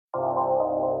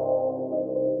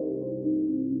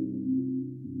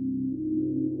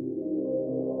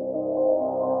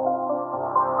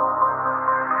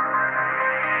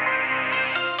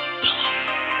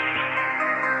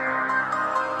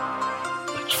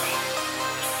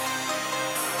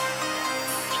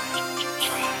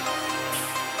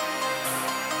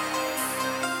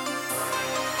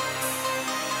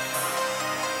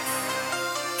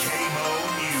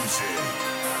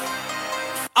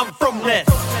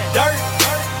Dirt,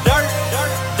 dirt,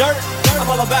 dirt, I'm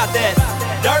all about that.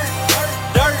 Dirt,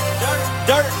 dirt,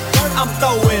 dirt, I'm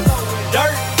throwing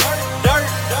dirt, dirt,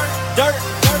 dirt,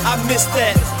 I miss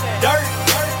that. Dirt,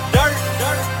 dirt,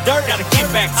 dirt, gotta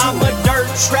get back to it. I'm a dirt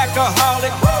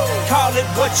trackaholic, call it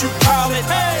what you call it.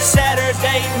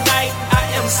 Saturday night, I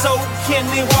am so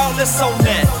Kenny Wallace on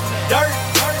that. Dirt,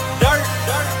 dirt,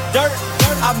 dirt,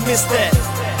 I miss that.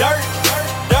 Dirt,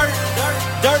 dirt,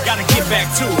 dirt, gotta get back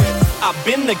to it. I've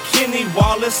been the Kenny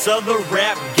Wallace of the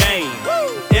rap game.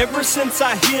 Ever since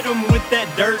I hit him with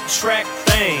that dirt track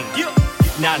thing.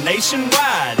 Now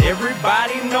nationwide,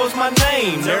 everybody knows my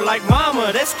name. They're like,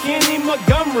 mama, that's Kenny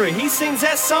Montgomery. He sings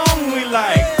that song we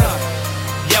like.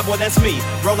 Yeah, boy, that's me.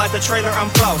 Roll out the trailer, I'm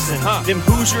flossing. Them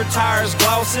Hoosier tires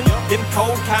glossing. Them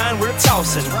cold kind we're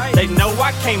tossing. They know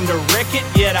I came to wreck it,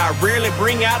 yet I rarely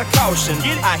bring out a caution.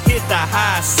 I hit the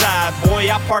high side, boy,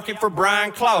 I park it for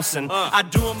Brian Clausen. I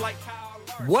do them like Kyle.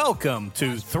 Welcome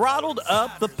to Throttled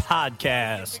Up, the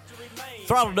podcast.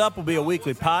 Throttled Up will be a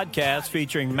weekly podcast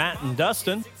featuring Matt and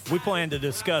Dustin. We plan to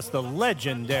discuss the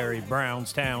legendary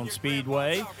Brownstown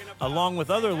Speedway, along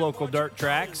with other local dirt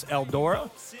tracks,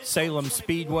 Eldora, Salem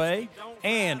Speedway,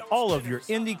 and all of your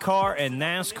IndyCar and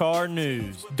NASCAR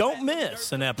news. Don't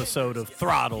miss an episode of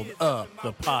Throttled Up,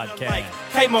 the podcast.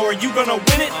 Hey, Mo, are you gonna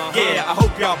win it? Yeah, I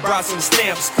hope y'all brought some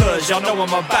stamps, cause y'all know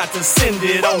I'm about to send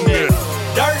it on me.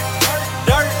 Dirt,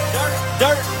 dirt,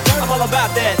 dirt, I'm all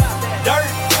about that. Dirt,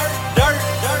 dirt,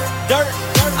 dirt,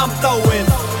 I'm throwing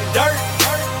dirt,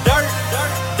 dirt,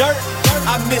 dirt,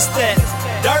 I miss that.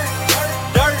 Dirt,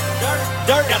 dirt,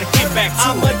 dirt, gotta get back to it.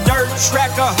 I'm a dirt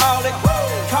trackaholic,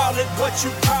 call it what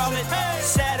you call it.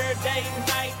 Saturday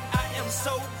night, I am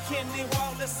so Kenny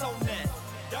Wallace on that.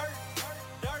 Dirt,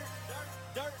 dirt,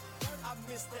 dirt, I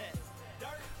miss that.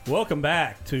 Welcome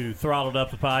back to Throttled Up,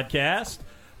 the podcast.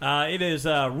 It is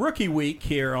rookie week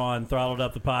here on Throttled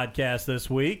Up, the podcast this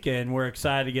week, and we're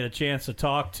excited to get a chance to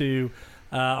talk to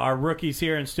our rookies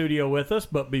here in studio with us.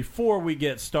 But before we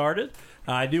get started,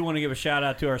 I do want to give a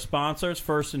shout-out to our sponsors.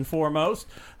 First and foremost,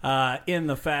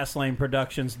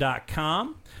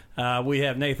 InTheFastLaneProductions.com. We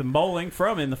have Nathan Bowling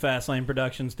from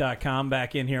InTheFastLaneProductions.com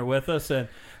back in here with us. And,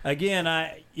 again,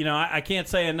 I can't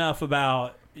say enough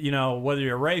about, whether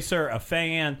you're a racer, a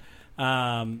fan,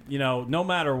 no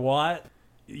matter what,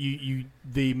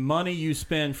 the money you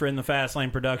spend for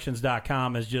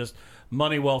InTheFastLaneProductions.com is just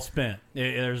money well spent.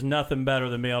 There's nothing better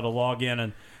than being able to log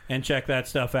in and check that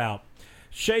stuff out.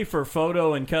 Schaefer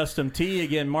Photo and Custom Tee,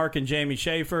 again, Mark and Jamie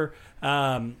Schaefer.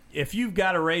 If you've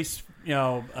got a race,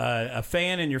 a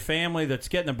fan in your family that's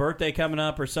getting a birthday coming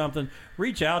up or something,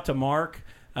 reach out to Mark.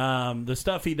 The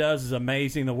stuff he does is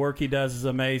amazing. The work he does is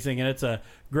amazing, and it's a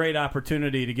great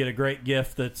opportunity to get a great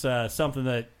gift that's something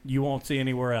that you won't see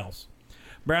anywhere else.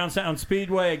 Brownstown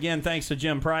Speedway, again, thanks to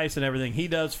Jim Price and everything he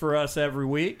does for us every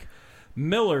week.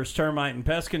 Miller's Termite and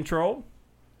Pest Control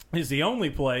is the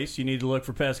only place you need to look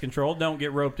for pest control. Don't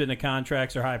get roped into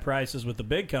contracts or high prices with the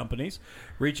big companies.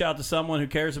 Reach out to someone who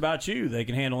cares about you. They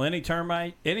can handle any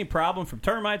problem from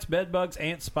termites, bed bugs,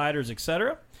 ants, spiders,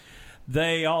 etc.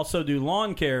 They also do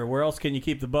lawn care. Where else can you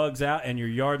keep the bugs out and your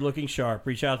yard looking sharp?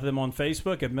 Reach out to them on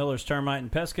Facebook at Miller's Termite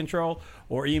and Pest Control,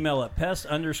 or email at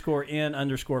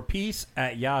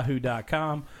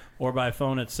pest_n_peace@yahoo.com, or by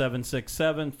phone at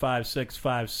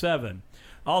 767-5657.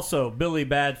 Also, Billy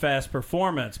Badfast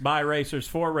Performance, by racers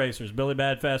for racers. Billy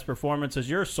Badfast Performance is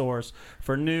your source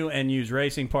for new and used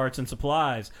racing parts and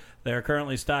supplies. They are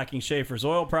currently stocking Schaefer's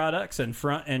oil products and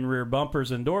front and rear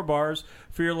bumpers and door bars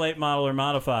for your late model or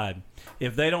modified.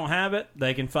 If they don't have it,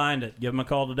 they can find it. Give them a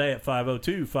call today at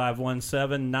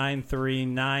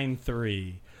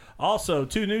 502-517-9393. Also,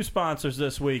 two new sponsors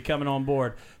this week coming on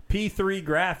board. P3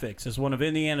 Graphics is one of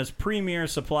Indiana's premier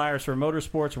suppliers for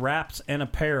motorsports, wraps, and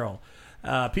apparel.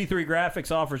 P3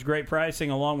 Graphics offers great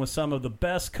pricing along with some of the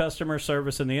best customer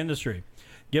service in the industry.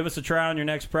 Give us a try on your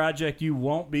next project. You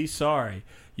won't be sorry.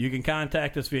 You can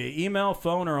contact us via email,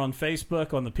 phone, or on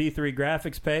Facebook on the P3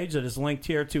 Graphics page that is linked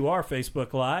here to our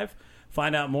Facebook Live.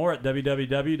 Find out more at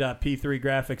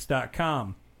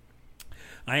www.p3graphics.com.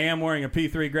 I am wearing a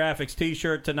P3 Graphics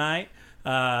t-shirt tonight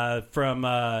from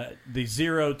the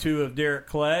 02 of Derek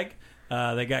Clegg.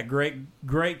 They got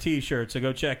great t-shirts, so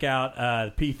go check out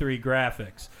P3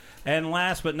 Graphics. And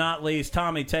last but not least,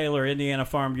 Tommy Taylor, Indiana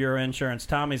Farm Bureau Insurance.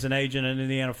 Tommy's an agent at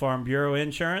Indiana Farm Bureau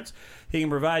Insurance. He can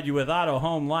provide you with auto,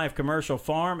 home, life, commercial,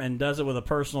 farm, and does it with a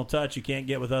personal touch you can't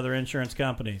get with other insurance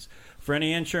companies. For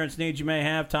any insurance needs you may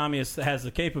have, Tommy has the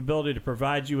capability to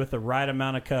provide you with the right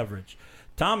amount of coverage.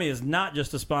 Tommy is not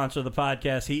just a sponsor of the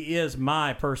podcast. He is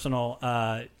my personal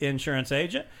insurance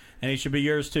agent, and he should be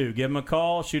yours too. Give him a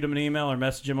call, shoot him an email, or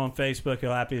message him on Facebook.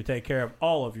 He'll happy to take care of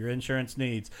all of your insurance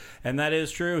needs. And that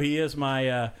is true. He is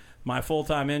my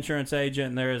full-time insurance agent,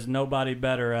 and there is nobody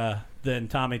better than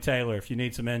Tommy Taylor if you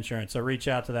need some insurance. So reach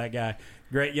out to that guy.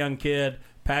 Great young kid,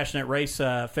 passionate race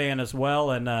fan as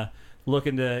well, and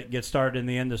looking to get started in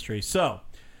the industry. So,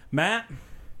 Matt,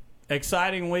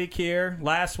 exciting week here.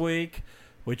 Last week,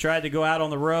 we tried to go out on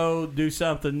the road, do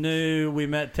something new. We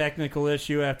met technical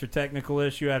issue after technical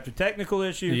issue after technical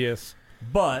issue. Yes.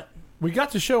 But we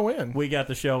got the show in.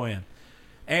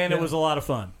 And it was a lot of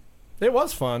fun. It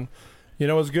was fun.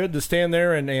 It was good to stand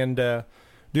there and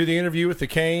do the interview with the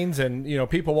Canes and,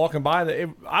 people walking by. Thought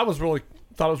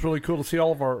it was really cool to see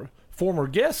all of our former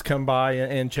guests come by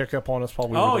and check up on us while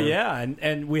we were there. Oh, yeah.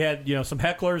 And we had, some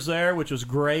hecklers there, which was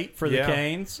great for the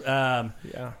Canes.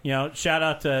 Shout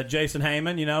out to Jason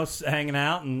Heyman, hanging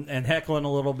out and heckling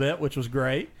a little bit, which was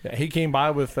great. Yeah, he came by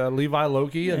with Levi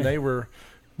Loki, and they were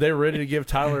ready to give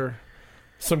Tyler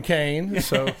some cane.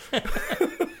 So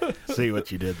see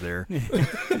what you did there.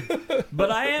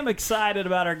 But I am excited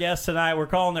about our guests tonight. We're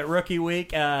calling it Rookie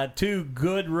Week. Two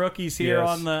good rookies here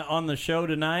on the show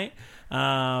tonight.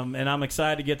 And I'm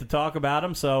excited to get to talk about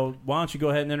them. So why don't you go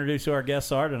ahead and introduce who our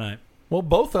guests are tonight? Well,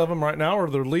 both of them right now are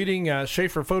the leading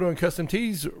Schaefer Photo and Custom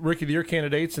Tees Rookie of the Year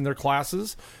candidates in their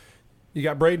classes. You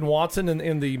got Braden Watson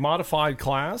in the modified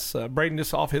class. Braden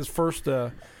just off his first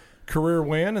career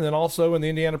win. And then also in the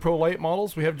Indiana Pro Late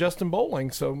Models, we have Justin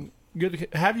Bowling. So good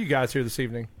to have you guys here this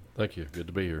evening. Thank you. Good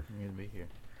to be here. Good to be here.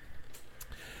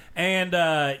 And,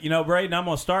 Braden, I'm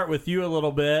going to start with you a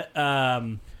little bit.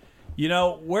 Where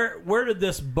did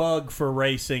this bug for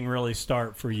racing really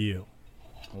start for you?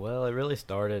 Well, it really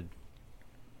started,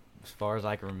 as far as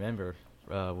I can remember,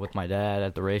 with my dad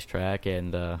at the racetrack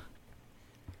and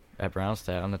at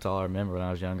Brownstown. That's all I remember when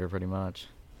I was younger, pretty much.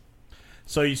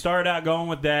 So you started out going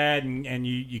with Dad, and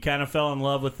you kind of fell in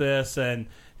love with this and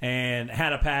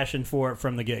had a passion for it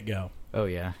from the get-go. Oh,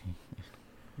 yeah.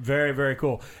 Very, very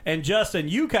cool. And Justin,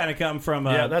 you kind of come from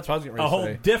that's what I was getting ready to whole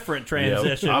say. different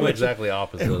transition. I'm exactly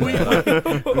opposite of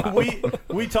that.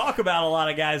 we talk about a lot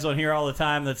of guys on here all the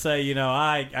time that say,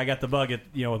 I got the bug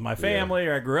with my family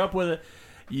or I grew up with it.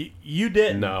 You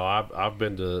didn't. No, I've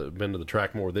been to the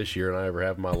track more this year than I ever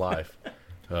have in my life.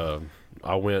 I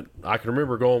can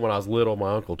remember going when I was little.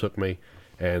 My uncle took me,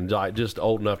 and I just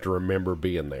old enough to remember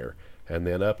being there. And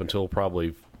then up until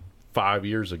probably 5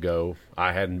 years ago,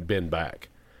 I hadn't been back.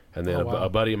 And then a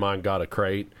buddy of mine got a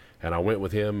crate, and I went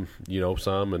with him,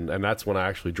 some, and that's when I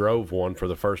actually drove one for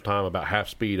the first time about half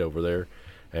speed over there.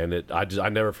 And I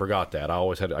never forgot that. I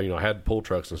always had, I had pull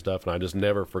trucks and stuff, and I just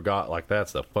never forgot. Like,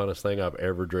 that's the funnest thing I've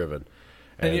ever driven.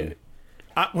 And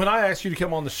when I asked you to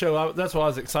come on the show, that's what I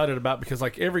was excited about, because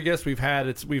like every guest we've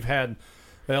had,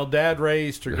 Dad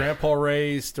raced or Grandpa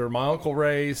raced or my uncle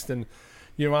raced, and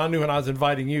I knew when I was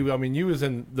inviting you, I mean, you was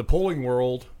in the pulling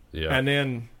world, and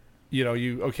then. I'm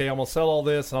going to sell all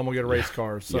this and I'm going to get a race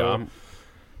car. So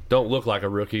don't look like a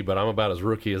rookie, but I'm about as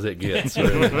rookie as it gets.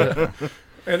 And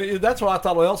that's what I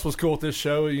thought else was cool with this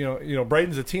show.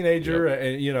 Braden's a teenager,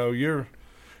 and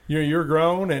you're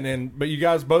grown, but you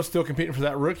guys both still competing for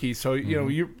that rookie. So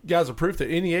you guys are proof that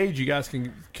any age you guys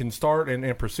can start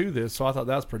and pursue this. So I thought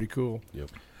that was pretty cool.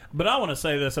 Yep. But I want to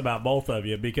say this about both of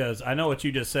you, because I know what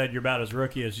you just said. You're about as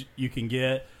rookie as you can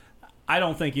get. I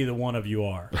don't think either one of you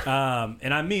are.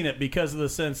 And I mean it because of the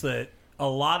sense that a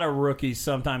lot of rookies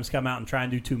sometimes come out and try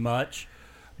and do too much.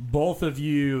 Both of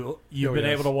you've been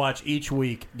able to watch each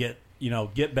week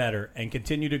get better and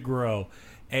continue to grow.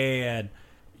 And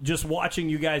just watching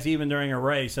you guys even during a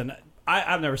race, and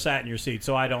I've never sat in your seat,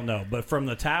 so I don't know. But from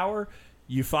the tower,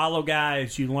 you follow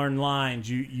guys, you learn lines,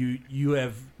 you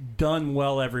have done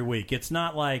well every week. It's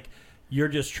not like you're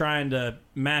just trying to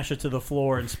mash it to the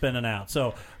floor and spin it out.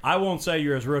 So I won't say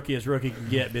you're as rookie can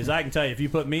get, because I can tell you, if you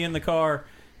put me in the car,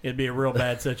 it'd be a real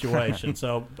bad situation.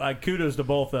 So kudos to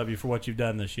both of you for what you've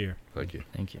done this year. Thank you.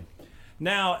 Thank you.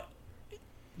 Now,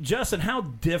 Justin, how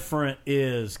different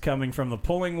is coming from the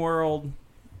pulling world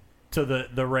to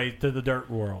the race to the dirt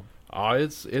world?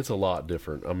 It's a lot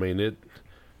different. I mean,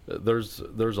 there's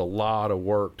a lot of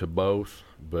work to both,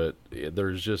 but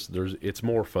it's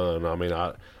more fun. I mean,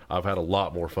 I've had a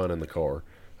lot more fun in the car.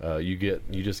 You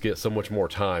just get so much more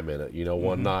time in it.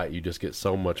 One night you just get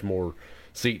so much more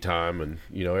seat time, and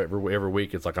every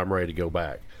week it's like I'm ready to go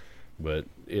back. But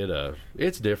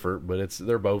it's different. But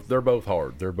they're both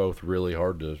hard. They're both really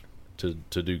hard to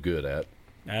do good at.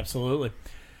 Absolutely.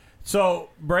 So,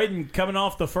 Braden, coming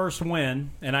off the first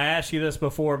win, and I asked you this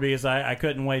before because I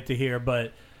couldn't wait to hear,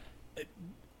 but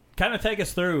kind of take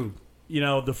us through,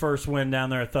 the first win down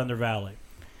there at Thunder Valley.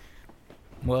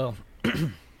 Well,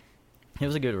 it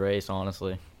was a good race,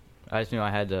 honestly. I just knew I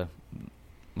had to.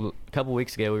 A couple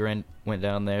weeks ago, we went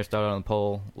down there, started on the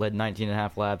pole, led 19 and a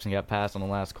half laps, and got passed on the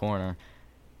last corner.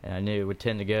 And I knew with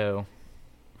 10 to go,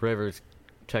 Rivers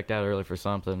checked out early for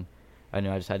something. I knew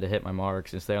I just had to hit my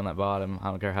marks and stay on that bottom. I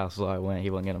don't care how slow I went,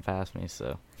 he wasn't going to pass me.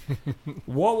 So,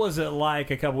 what was it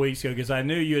like a couple weeks ago? Because I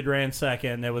knew you had ran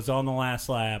second. It was on the last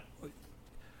lap.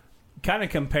 Kind of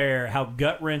compare how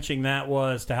gut-wrenching that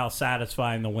was to how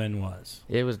satisfying the win was.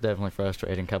 It was definitely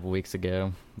frustrating a couple weeks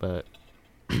ago, but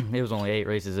it was only 8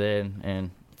 races in, and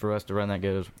for us to run that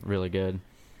good was really good.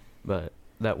 But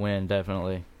that win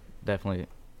definitely,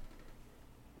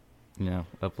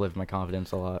 uplifted my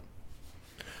confidence a lot.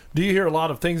 Do you hear a lot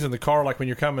of things in the car, like when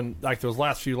you're coming, like those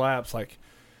last few laps, like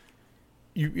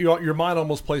your mind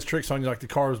almost plays tricks on you, like the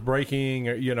car is braking,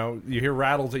 or you hear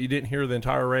rattles that you didn't hear the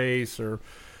entire race, or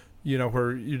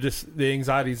where you just the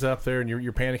anxiety's up there and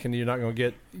you're panicking and you're not going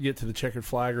to get to the checkered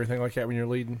flag or anything like that when you're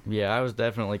leading? Yeah, I was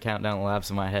definitely counting down the laps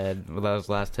in my head. With those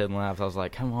last 10 laps, I was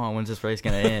like, "Come on, when's this race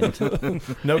going to end?"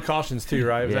 No cautions too,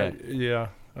 right? Yeah.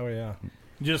 Oh yeah.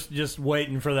 Just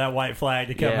waiting for that white flag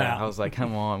to come out. I was like,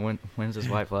 "Come on, when's this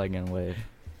white flag going to wave?"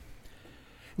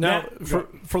 Now,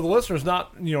 for the listeners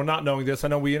not knowing this, I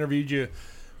know we interviewed you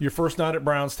your first night at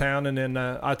Brownstown, and then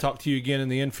I talked to you again in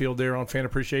the infield there on Fan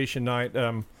Appreciation Night.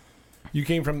 You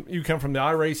come from the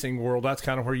iRacing world. That's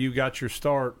kind of where you got your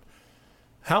start.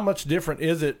 How much different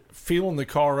is it feeling the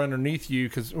car underneath you?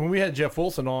 Because when we had Jeff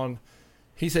Wilson on,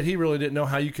 he said he really didn't know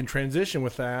how you can transition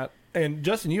with that. And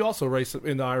Justin, you also race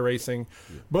in the iRacing.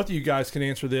 Yeah. Both of you guys can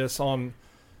answer this on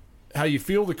how you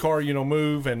feel the car,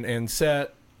 move and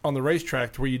set on the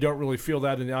racetrack to where you don't really feel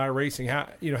that in the iRacing.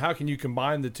 How can you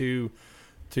combine the two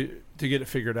to get it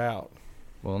figured out?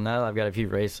 Well, now that I've got a few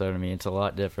races under me, it's a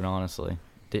lot different, honestly.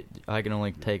 I can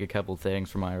only take a couple things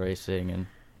from iRacing and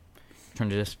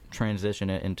transition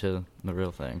it into the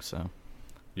real thing. So,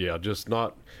 yeah,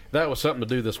 that was something to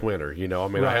do this winter.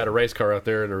 Right. I had a race car out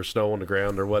there and there was snow on the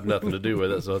ground. There wasn't nothing to do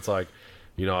with it, so it's like,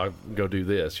 I go do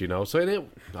this. So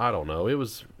I don't know. It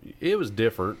was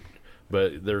different.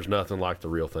 But there's nothing like the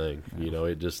real thing,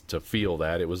 It just to feel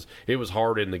that it was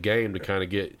hard in the game to kind of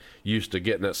get used to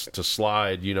getting it to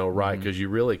slide, right, because you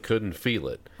really couldn't feel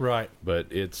it, right. But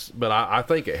I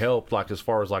think it helped, like as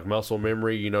far as like muscle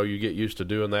memory, you get used to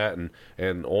doing that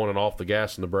and on and off the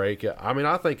gas and the brake.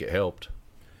 I think it helped.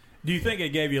 Do you think it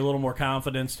gave you a little more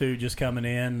confidence too, just coming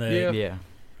in? Yeah.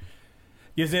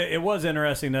 Because it was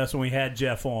interesting to us when we had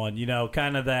Jeff on,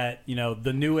 kind of that,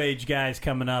 the new age guys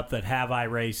coming up that have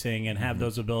iRacing and have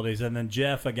those abilities. And then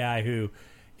Jeff, a guy who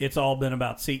it's all been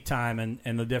about seat time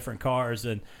and the different cars.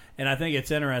 And I think it's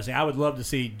interesting. I would love to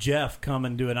see Jeff come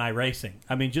and do an iRacing.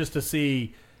 I mean, just to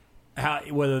see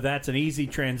whether that's an easy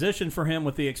transition for him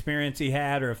with the experience he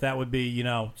had or if that would be,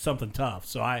 something tough.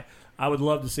 So I would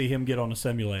love to see him get on a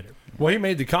simulator. Well, he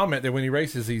made the comment that when he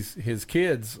races his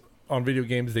kids on video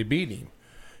games, they beat him.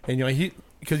 And he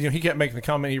kept making the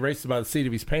comment he races by the seat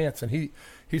of his pants, and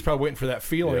he's probably waiting for that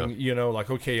feeling, like,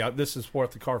 okay, this is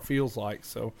what the car feels like.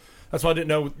 So that's why I didn't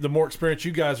know, the more experience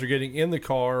you guys are getting in the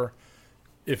car,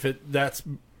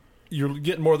 you're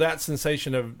getting more of that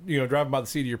sensation of driving by the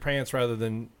seat of your pants rather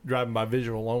than driving by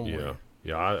visual only.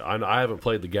 Yeah. I haven't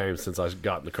played the game since I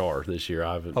got in the car this year.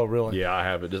 I haven't. Oh, really? Yeah, I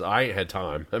haven't. I ain't had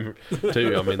time too.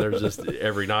 There's just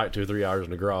every night 2 or 3 hours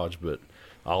in the garage, but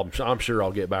I'm sure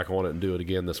I'll get back on it and do it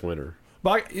again this winter.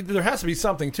 But there has to be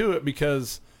something to it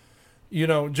because,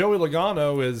 Joey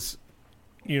Logano is,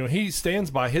 he stands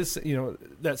by his,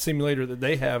 that simulator that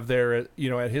they have there at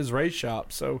his race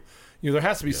shop. So, there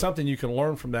has to be something you can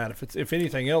learn from that. If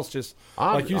anything else, just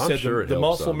like you said, sure the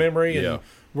muscle memory and Yeah.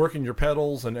 working your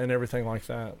pedals and everything like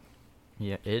that.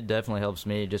 Yeah, it definitely helps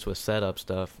me just with setup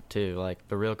stuff too. Like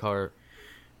the real car,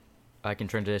 I can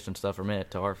transition stuff from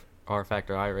it to R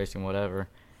Factor iRacing, whatever,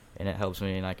 and it helps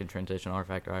me, and I can transition R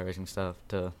Factor iRacing stuff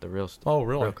to the real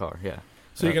real car. Yeah.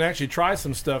 So you can actually try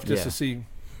some stuff just to see.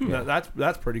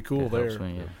 That's pretty cool it there. helps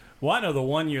me, yeah. Well, I know the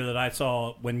one year that I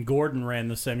saw when Gordon ran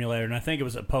the simulator, and I think it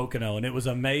was at Pocono, and it was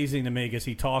amazing to me because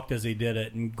he talked as he did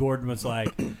it, and Gordon was like,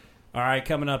 all right,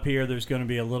 coming up here, there's going to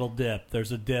be a little dip.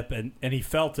 There's a dip, and he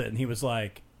felt it, and he was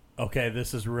like, okay,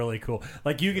 this is really cool.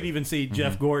 Like, you could even see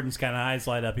Jeff Gordon's kind of eyes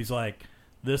light up. He's like,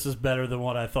 this is better than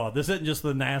what I thought. This isn't just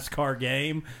the NASCAR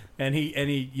game. And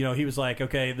he was like,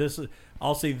 okay,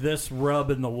 I'll see this rub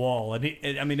in the wall. And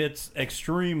it's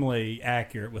extremely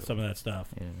accurate with some of that stuff.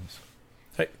 It is.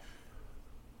 Hey,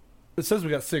 it says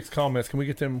we got 6 comments. Can we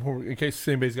get them in case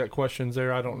anybody's got questions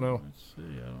there? I don't know. Let's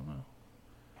see. I don't know.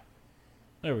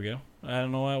 There we go. I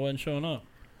don't know why it wasn't showing up.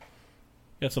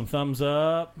 Got some thumbs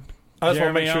up. I just want to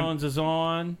Jeremy make sure. Owens is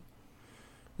on.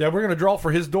 Yeah, we're going to draw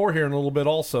for his door here in a little bit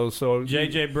also. So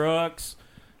JJ Brooks.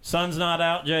 Sun's not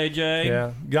out, JJ.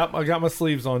 Yeah, I got my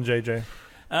sleeves on, JJ.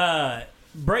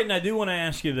 Brayton, I do want to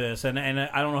ask you this, and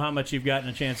I don't know how much you've gotten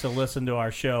a chance to listen to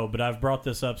our show, but I've brought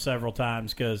this up several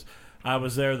times because I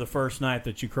was there the first night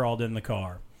that you crawled in the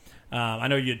car. I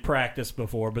know you'd practiced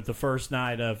before, but the first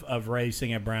night of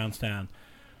racing at Brownstown,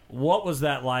 what was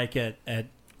that like at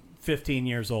 15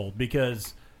 years old?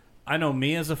 Because I know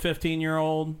me as a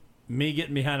 15-year-old, me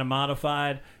getting behind a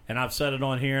modified, and I've said it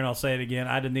on here and I'll say it again,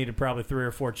 I'd have needed probably 3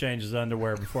 or 4 changes of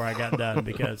underwear before I got done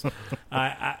because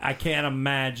I can't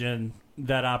imagine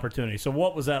that opportunity. So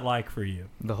what was that like for you?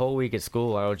 The whole week at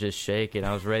school, I was just shaking.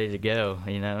 I was ready to go.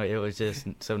 It was just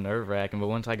so nerve-wracking. But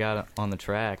once I got on the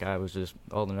track, I was just,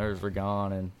 all the nerves were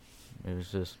gone, and it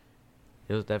was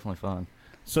definitely fun.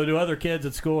 So do other kids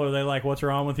at school, are they like, what's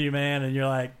wrong with you, man? And you're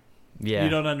like, Yeah. you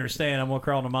don't understand. I'm going to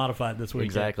crawl in a modified this weekend.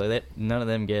 Exactly. None of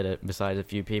them get it besides a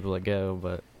few people that go,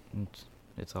 but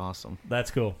it's awesome. That's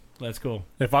cool. That's cool.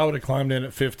 If I would have climbed in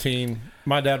at 15,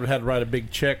 my dad would have had to write a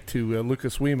big check to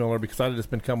Lucas Wemiller because I'd have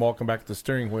just been walking back to the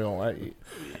steering wheel.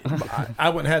 I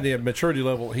wouldn't have the maturity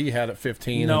level he had at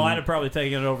 15. No, I'd have probably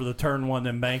taken it over the turn 1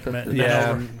 embankment.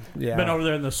 And been over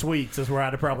there in the suites is where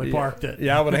I'd have probably parked it.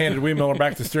 Yeah, I would have handed Wemiller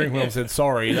back the steering wheel and said,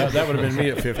 sorry. That would have been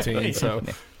me at 15. So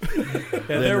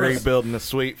Then rebuilding a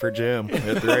suite for Jim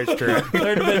at the racetrack.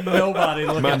 There'd have been nobody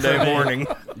looking Monday for me. morning.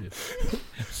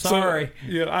 Sorry. So,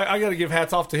 yeah, I got to give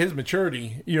hats off to his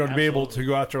maturity, to be able to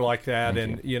go out there like that.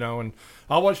 And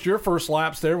I watched your first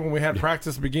laps there when we had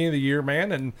practice at the beginning of the year,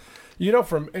 man. And,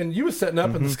 and you was setting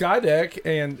up in the sky deck,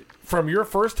 and from your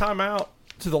first time out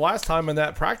to the last time in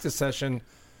that practice session,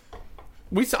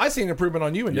 I seen improvement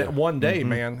on you in that one day,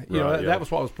 man. That was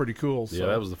what was pretty cool. So. Yeah,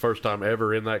 that was the first time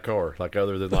ever in that car. Like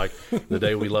other than like the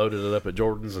day we loaded it up at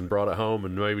Jordan's and brought it home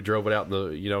and maybe drove it out in the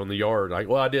in the yard.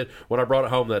 I did when I brought it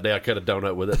home that day. I cut a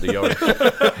donut with it in the yard.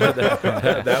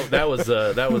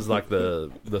 that was like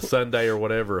the Sunday or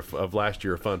whatever of last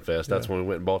year of Fun Fest. That's when we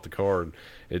went and bought the car, and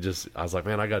I was like,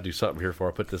 man, I got to do something here before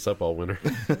I put this up all winter.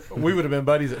 We would have been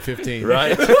buddies at 15,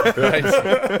 right?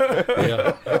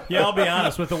 Yeah, I'll be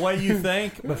honest with the way you think.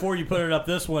 Before you put it up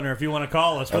this winter, if you want to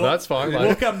call us, that's fine.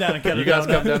 We'll come down and cut you it. You guys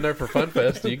come down there for Fun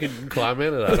Fest. You can climb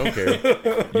in it. I don't care.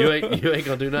 You ain't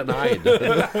gonna do nothing I ain't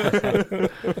doing.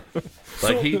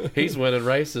 Like he's winning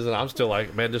races, and I'm still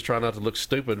like, man, just trying not to look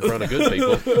stupid in front of good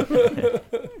people.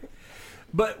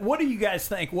 But what do you guys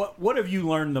think? What have you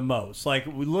learned the most? Like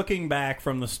looking back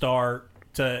from the start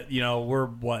to we're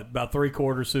about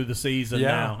 3/4 through the season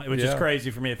now, which is crazy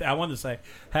for me. I wanted to say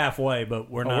halfway, but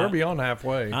we're not. We're beyond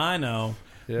halfway. I know.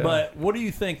 Yeah. But what do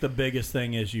you think the biggest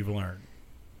thing is you've learned?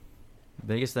 The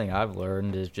biggest thing I've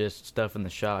learned is just stuff in the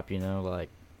shop. Like,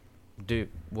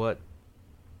 what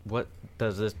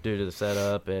does this do to the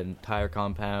setup and tire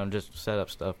compound? Just setup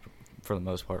stuff for the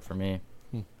most part for me.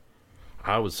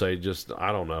 I would say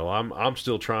I don't know. I'm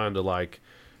still trying to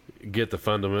get the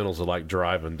fundamentals of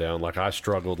driving down. Like I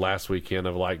struggled last weekend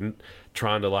of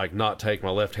trying to not take my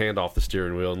left hand off the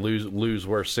steering wheel and lose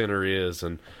where center is,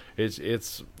 and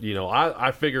it's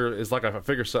I figure it's like I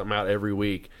figure something out every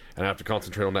week and I have to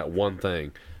concentrate on that one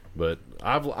thing. But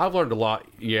I've learned a lot,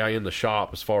 in the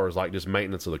shop as far as just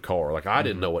maintenance of the car. I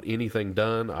didn't know what anything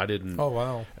done. I didn't. Oh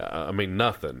wow.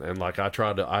 Nothing. And I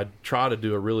try to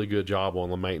do a really good job on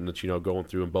the maintenance. Going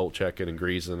through and bolt checking and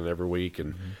greasing and every week,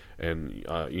 and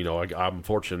I'm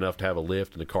fortunate enough to have a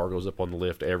lift, and the car goes up on the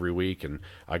lift every week, and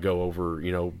I go over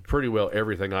pretty well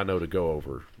everything I know to go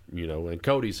over. And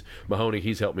Cody's Mahoney,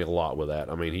 he's helped me a lot with that.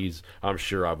 I mean, I'm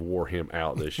sure I've wore him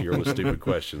out this year with stupid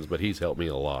questions, but he's helped me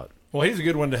a lot. Well, he's a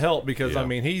good one to help because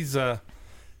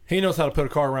he knows how to put a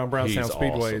car around Brownstown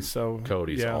Speedway. Awesome. So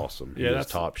Cody's awesome.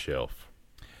 That's top shelf.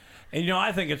 And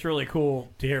I think it's really cool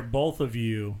to hear both of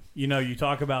you. You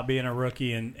talk about being a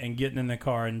rookie and getting in the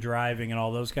car and driving and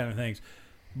all those kind of things,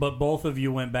 but both of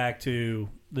you went back to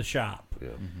the shop. Yeah.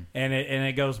 Mm-hmm. And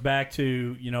it goes back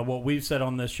to what we've said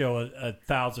on this show a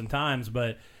thousand times,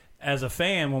 but as a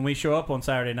fan, when we show up on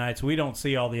Saturday nights, we don't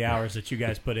see all the hours that you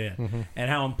guys put in and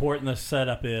how important the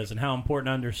setup is and how important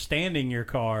understanding your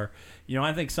car.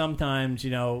 I think sometimes,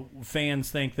 fans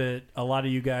think that a lot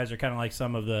of you guys are kind of like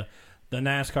some of the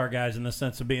NASCAR guys in the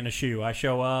sense of being a shoe. I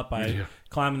show up, I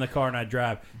climb in the car, and I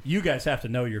drive. You guys have to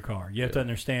know your car. You have to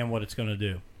understand what it's going to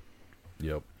do.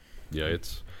 Yep. Yeah,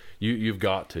 it's you've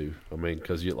got to. I mean,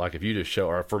 because if you just show,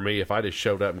 or for me, if I just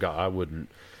showed up and I would.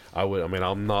 I mean,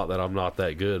 I'm not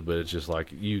that good, but it's just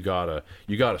you gotta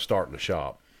start in the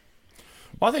shop.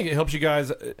 Well, I think it helps you guys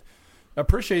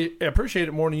appreciate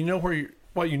it more, and you know where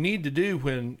what you need to do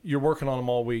when you're working on them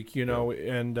all week, you know,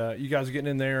 and you guys are getting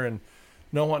in there and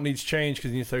know what needs change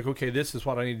because you think, okay, this is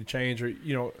what I need to change, or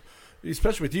you know,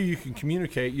 especially with you can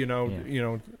communicate, you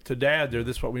know, to Dad there,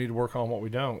 this is what we need to work on, what we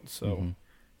don't. So,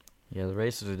 yeah, the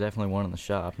races are definitely won on the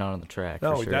shop, not on the track.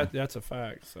 no, for sure. that's a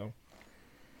fact. So,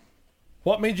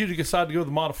 what made you decide to go with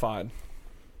the modified?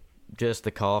 Just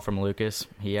the call from Lucas.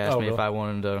 He asked me if I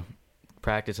wanted to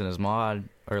practice in his mod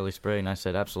early spring. I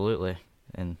said absolutely,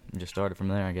 and just started from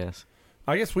there, I guess.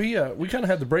 I guess we kind of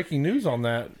had the breaking news on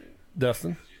that,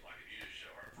 Dustin.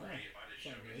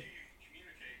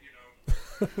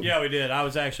 Yeah, we did. I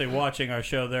was actually watching our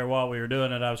show there while we were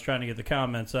doing it. I was trying to get the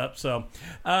comments up. So,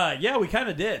 yeah, we kind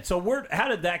of did. So, how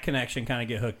did that connection kind of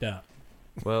get hooked up?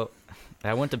 Well,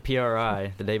 I went to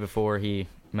PRI the day before he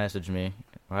messaged me.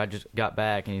 I just got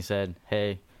back, and he said,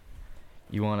 hey,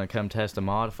 you want to come test a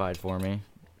modified for me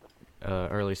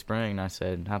early spring? And I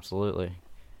said, absolutely.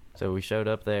 So we showed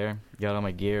up there, got all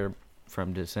my gear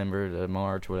from December to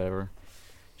March, whatever.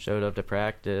 Showed up to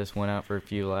practice, went out for a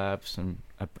few laps, and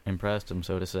I impressed him,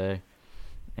 so to say.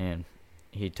 And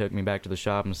he took me back to the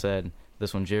shop and said,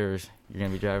 this one's yours. You're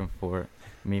going to be driving for it.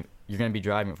 You're going to be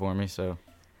driving it for me, so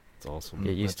It's awesome.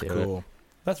 get used to it.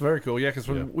 That's very cool. Yeah, because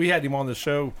when we had him on the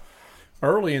show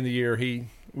early in the year, he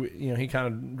kind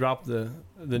of dropped the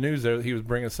news there that he was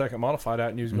bringing a second modified out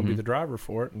and he was going to be the driver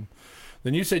for it. And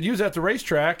then you said you was at the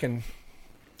racetrack and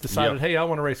decided, hey, I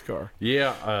want a race car.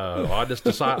 Yeah, I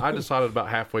decided about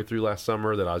halfway through last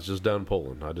summer that I was just done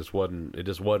pulling. It just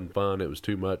wasn't fun. It was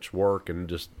too much work,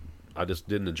 and I just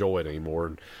didn't enjoy it anymore.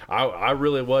 And I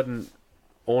really wasn't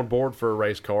on board for a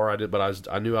race car.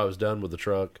 I knew I was done with the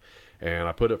truck, and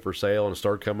I put it for sale and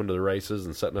started coming to the races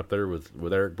and sitting up there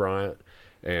with Eric Bryant,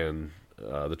 and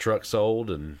the truck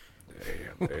sold, and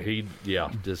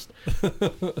just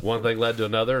one thing led to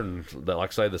another, and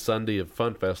like I say, the Sunday of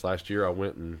Fun Fest last year, I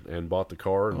went and bought the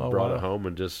car and brought it home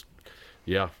and just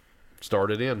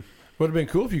started in. Would have been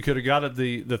cool if you could have got it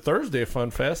the Thursday of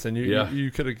Fun Fest, and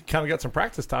you could have kind of got some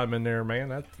practice time in there,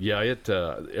 man.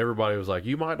 Everybody was like,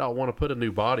 you might not want to put a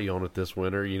new body on it this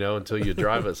winter, until you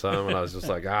drive it some, and I was just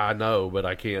like, I know, but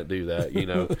I can't do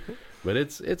that, But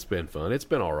it's been fun. It's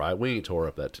been all right. We ain't tore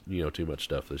up that too much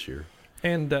stuff this year.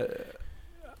 And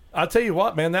I'll tell you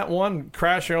what, man, that one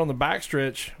crash there on the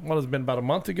backstretch, what has it been, about a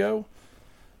month ago?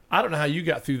 I don't know how you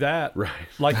got through that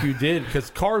like you did,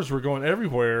 because cars were going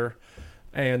everywhere,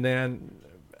 and then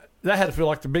that had to feel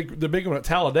like the big one at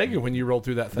Talladega when you rolled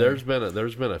through that thing. There's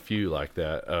been a few like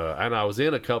that, and I was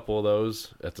in a couple of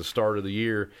those at the start of the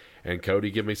year. And Cody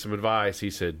gave me some advice.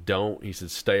 He said,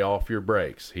 stay off your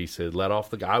brakes. He said,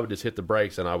 I would just hit the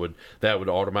brakes, and that would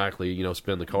automatically,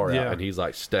 spin the car out. And he's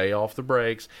like, stay off the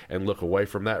brakes and look away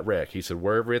from that wreck. He said,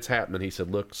 wherever it's happening, he said,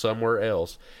 look somewhere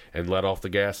else and let off the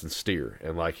gas and steer.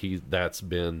 And that's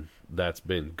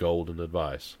been golden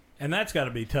advice. And that's got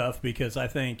to be tough, because I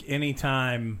think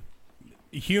anytime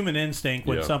human instinct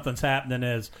when something's happening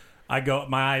is,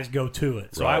 my eyes go to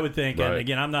it. So I would think, and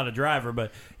again, I'm not a driver,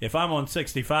 but if I'm on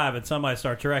 65 and somebody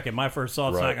starts wrecking, my first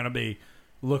thought's not going to be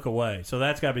look away. So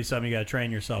that's got to be something you got to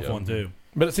train yourself on too.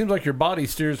 But it seems like your body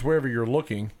steers wherever you're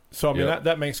looking. So I mean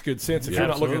that makes good sense. If you're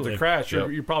not looking at the crash,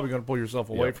 you're probably going to pull yourself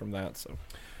away from that. So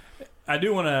I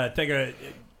do want to take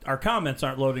our comments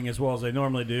aren't loading as well as they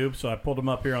normally do, so I pulled them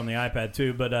up here on the iPad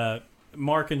too. But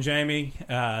Mark and Jamie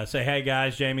say, hey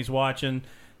guys, Jamie's watching.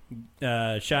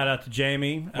 Shout out to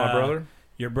Jamie, my brother.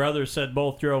 Your brother said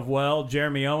both drove well.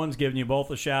 Jeremy Owens giving you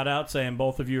both a shout out, saying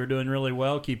both of you are doing really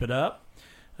well. Keep it up.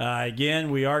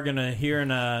 Again, we are going to here in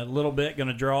a little bit going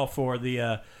to draw for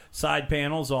the side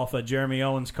panels off of Jeremy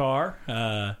Owens' car,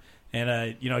 and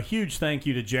a huge thank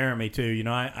you to Jeremy too.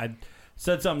 I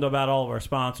said something about all of our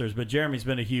sponsors, but Jeremy's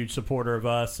been a huge supporter of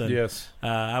us. And, yes,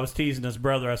 I was teasing his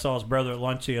brother. I saw his brother at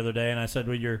lunch the other day, and I said,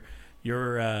 "Well,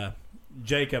 you're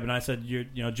Jacob," and I said,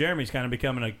 Jeremy's kind of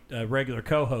becoming a regular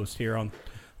co-host here on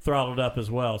Throttled Up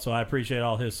as well, so I appreciate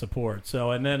all his support.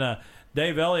 So, and then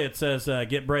Dave Elliott says,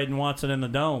 get Braden Watson in the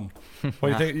dome.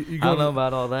 What do you think? I don't know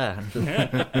about all that.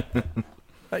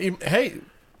 Hey,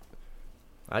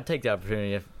 I'd take the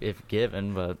opportunity if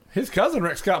given, but his cousin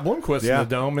Rex Scott Blomquist in the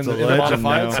dome in the legend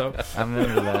modified. now. So I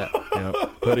remember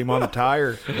that. Put him on a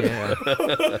tire.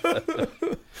 Yeah.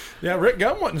 Yeah, Rick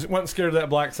Gunn wasn't scared of that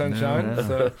black sunshine.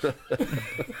 No. So.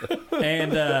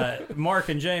 And Mark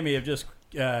and Jamie have just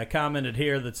commented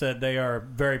here that said they are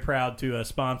very proud to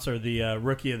sponsor the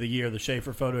Rookie of the Year, the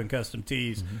Schaefer Photo and Custom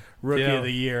Tees Rookie of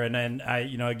the Year. And then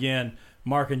again,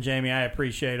 Mark and Jamie, I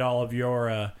appreciate all of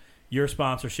your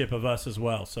sponsorship of us as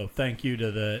well. So thank you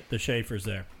to the Schaefers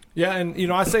there. Yeah,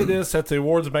 and I say this at the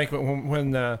awards banquet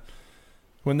when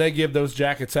when they give those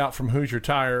jackets out from Hoosier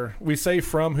Tire, we say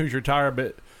from Hoosier Tire,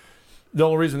 but the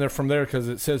only reason they're from there because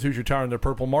it says Hoosier Tire and they're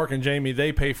purple. Mark and Jamie,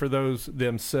 they pay for those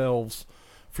themselves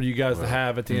for you guys to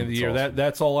have at the end of the year. Awesome.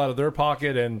 That's all out of their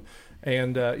pocket, and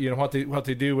you know what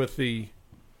they do with the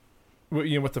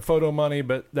with the photo money,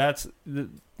 but that's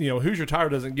Hoosier Tire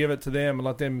doesn't give it to them and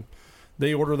let them.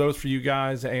 They order those for you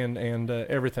guys and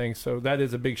everything. So that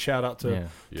is a big shout out to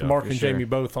Mark and Jamie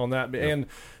both on that. Yeah. And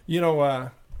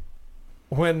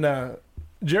when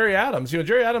Jerry Adams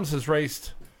has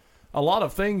raced a lot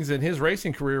of things in his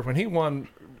racing career. When he won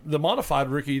the modified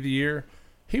Rookie of the Year,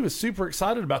 he was super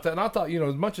excited about that. And I thought,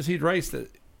 as much as he'd raced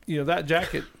it, that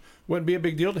jacket wouldn't be a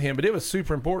big deal to him, but it was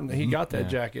super important that he got that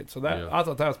jacket. So I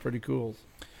thought that was pretty cool.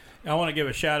 I want to give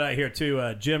a shout out here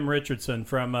to Jim Richardson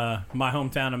from my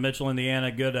hometown of Mitchell,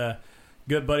 Indiana.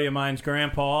 Good buddy of mine's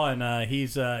grandpa, and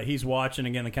he's watching.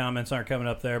 Again, the comments aren't coming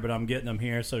up there, but I'm getting them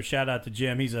here. So shout out to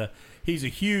Jim. He's a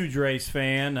huge race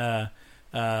fan.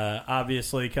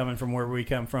 Obviously, coming from where we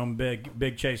come from,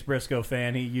 big Chase Briscoe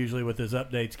fan. He usually with his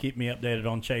updates keep me updated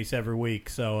on Chase every week.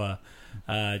 So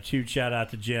huge shout out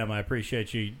to Jim. I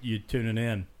appreciate you tuning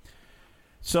in.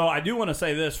 So I do want to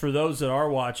say this for those that are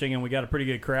watching, and we got a pretty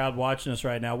good crowd watching us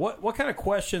right now. What kind of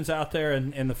questions out there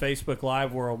in the Facebook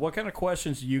Live world? What kind of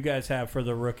questions do you guys have for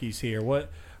the rookies here?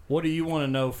 What do you want to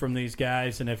know from these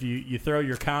guys? And if you throw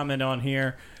your comment on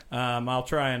here, I'll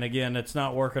try. And again, it's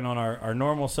not working on our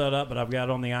normal setup, but I've got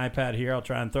it on the iPad here. I'll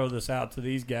try and throw this out to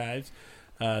these guys.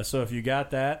 So if you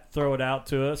got that, throw it out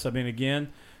to us. I mean, again,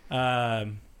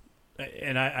 and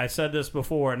I said this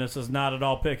before, and this is not at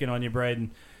all picking on you, Braden.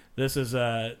 This is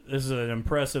an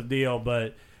impressive deal,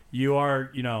 but you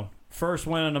are, first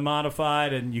winning a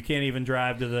modified, and you can't even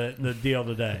drive to the deal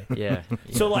today. Yeah.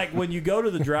 So, like, when you go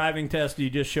to the driving test, do you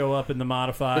just show up in the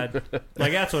modified?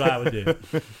 Like, that's what I would do.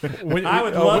 I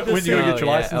would love to see. When you get your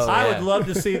license? I would love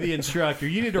to see the instructor.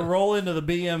 You need to roll into the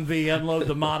BMV, unload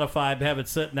the modified, and have it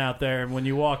sitting out there, and when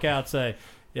you walk out, say,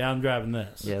 "Yeah, I'm driving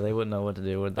this." Yeah, they wouldn't know what to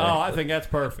do with that. Oh, I think that's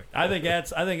perfect. I think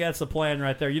that's the plan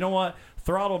right there. You know what?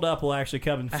 Throttled Up will actually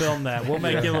come and film that. We'll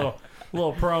make you a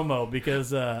little promo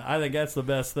because I think that's the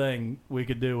best thing we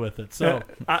could do with it. So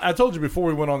I told you before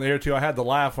we went on the air too. I had to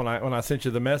laugh when I sent you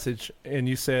the message and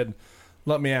you said,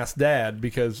 "Let me ask Dad,"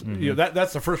 because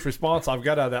that's the first response I've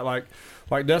got out of that. Like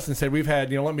Dustin said, we've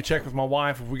had let me check with my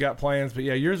wife if we got plans. But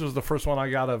yours was the first one I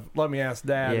got of "Let me ask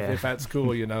Dad" if that's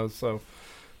cool. So.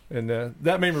 And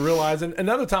that made me realize. And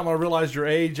another time I realized your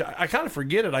age, I kind of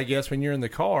forget it, I guess, when you're in the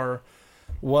car,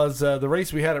 was the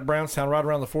race we had at Brownstown right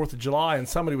around the 4th of July, and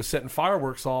somebody was setting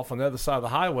fireworks off on the other side of the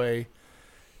highway.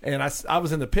 And I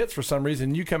was in the pits for some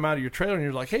reason. You come out of your trailer, and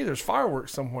you're like, "Hey, there's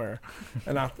fireworks somewhere."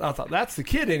 And I thought, that's the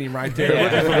kid in him right there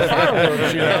looking for the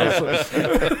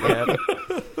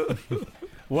fireworks.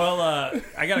 Well,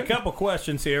 I got a couple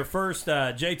questions here. First,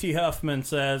 JT Huffman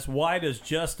says, "Why does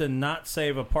Justin not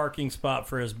save a parking spot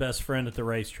for his best friend at the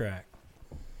racetrack?"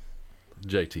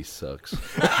 JT sucks.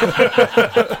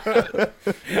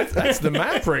 That's the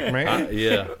Maverick, man.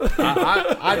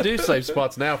 I do save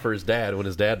spots now for his dad when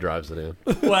his dad drives it in.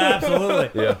 Well,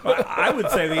 absolutely. Yeah. I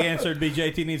would say the answer would be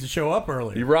JT needs to show up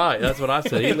early. You're right. That's what I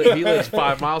said. He lives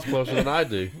 5 miles closer than I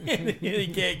do. He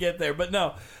can't get there. But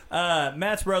no,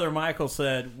 Matt's brother Michael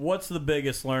said, "What's the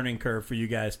biggest learning curve for you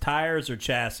guys, tires or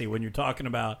chassis, when you're talking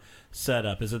about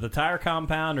setup? Is it the tire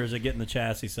compound or is it getting the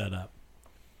chassis set up?"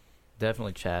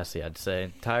 Definitely chassis, I'd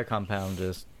say. Tire compound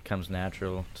just comes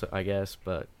natural, I guess,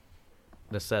 but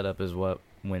the setup is what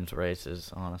wins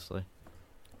races, honestly.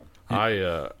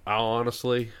 I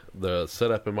honestly, the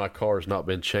setup in my car has not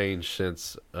been changed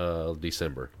since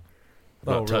December.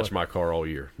 Not touched my car all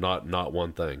year. Not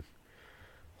one thing.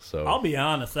 So I'll be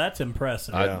honest, that's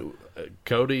impressive.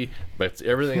 Cody, but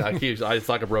everything it's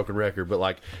like a broken record.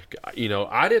 But I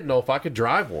didn't know if I could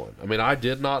drive one. I mean, I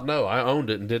did not know. I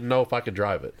owned it and didn't know if I could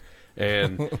drive it.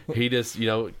 And he just,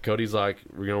 Cody's like,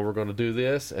 we're going to do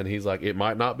this. And he's like, it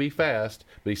might not be fast,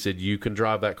 but he said, you can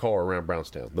drive that car around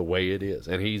Brownstown the way it is.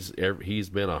 And he's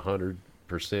been 100%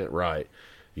 right,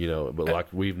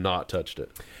 but we've not touched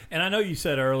it. And I know you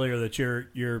said earlier that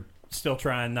you're still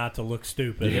trying not to look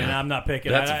stupid. Yeah. And I'm not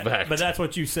picking that's a fact. But that's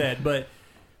what you said. But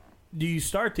do you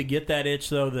start to get that itch,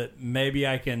 though, that maybe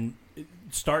I can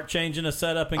start changing a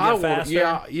setup and get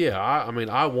faster? Yeah.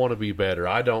 I want to be better.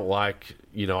 I don't like,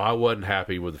 I wasn't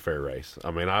happy with the fair race.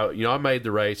 I mean, I made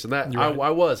the race, and that right. I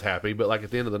was happy, but at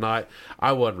the end of the night,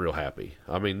 I wasn't real happy.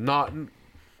 I mean, I want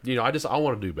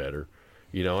to do better,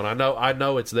 and I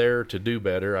know it's there to do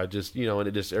better. I just, and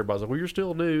it just, everybody's like, well, you're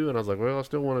still new, and I was like, well, I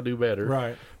still want to do better,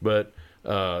 right? But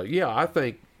I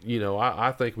think,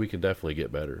 I think we can definitely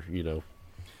get better,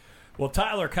 Well,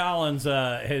 Tyler Collins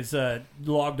has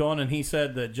logged on, and he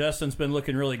said that Justin's been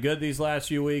looking really good these last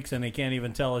few weeks, and he can't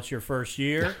even tell it's your first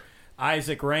year.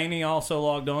 Isaac Rainey also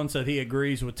logged on, said he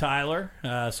agrees with Tyler.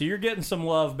 So you're getting some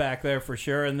love back there for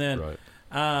sure. And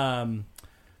then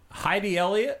Heidi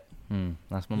Elliott.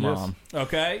 That's my mom.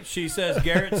 Okay. She says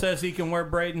Garrett says he can wear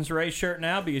Braden's race shirt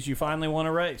now because you finally won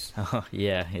a race. Oh,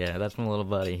 yeah. That's my little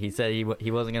buddy. He said he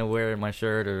wasn't going to wear my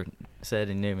shirt or said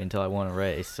he knew me until I won a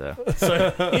race. So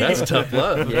that's tough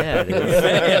love. Yeah, it is.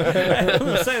 Man, I was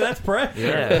going to say, that's pressure.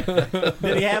 Yeah.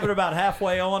 Did he have it about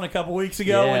halfway on a couple weeks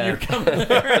ago when you were coming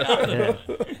there?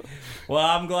 Well,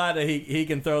 I'm glad that he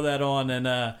can throw that on. And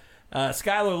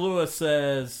Skylar Lewis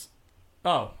says,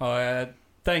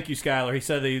 thank you, Skylar. He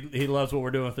said he loves what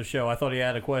we're doing with the show. I thought he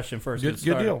had a question first. Good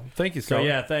deal. Thank you, Skylar. So,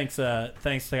 yeah, thanks,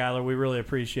 Skylar. We really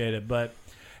appreciate it. But,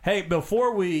 hey,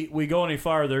 before we go any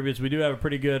farther, because we do have a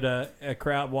pretty good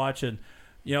crowd watching,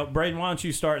 Braden, why don't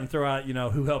you start and throw out,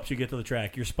 who helps you get to the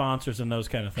track, your sponsors and those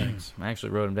kind of things. I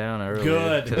actually wrote them down earlier.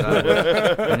 Good.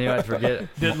 I knew I'd forget.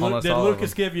 Did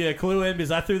Lucas give you a clue in?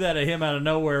 Because I threw that at him out of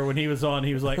nowhere when he was on.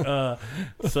 He was like,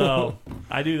 So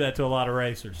I do that to a lot of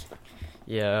racers.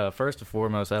 Yeah, first and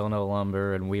foremost, Illinois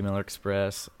Lumber and Wee Miller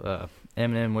Express,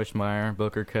 M&M Wishmeyer,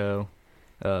 Booker Co.,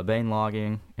 Bain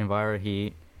Logging, Enviro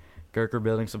Heat, Gerker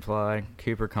Building Supply,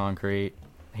 Cooper Concrete,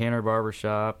 Hanner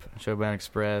Barbershop, Showbound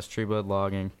Express, Treeblood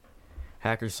Logging,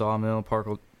 Hacker Sawmill,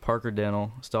 Parker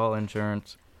Dental, Stall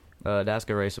Insurance,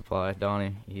 Dasco Race Supply,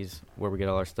 Donnie, he's where we get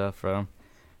all our stuff from,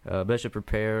 Bishop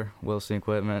Repair, Wilson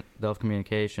Equipment, Delft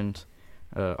Communications,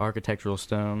 Architectural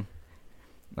Stone,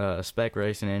 Spec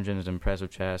Racing Engines, Impressive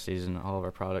Chassis, and all of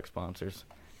our product sponsors.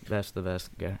 Best of the best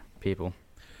people.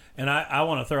 And I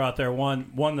want to throw out there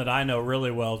one that I know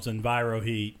really well is Enviro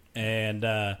Heat, and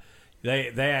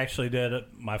they actually did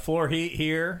my floor heat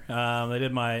here. They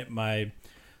did my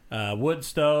wood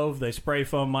stove. They spray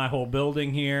foam my whole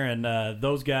building here, and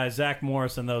those guys, Zach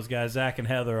Morris and those guys, Zach and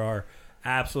Heather, are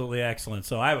absolutely excellent.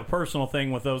 So I have a personal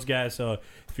thing with those guys. So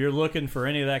if you're looking for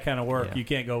any of that kind of work, you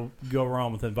can't go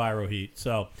wrong with Enviro Heat.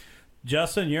 So,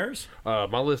 Justin, yours?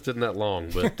 My list isn't that long,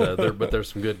 but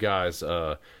there's some good guys.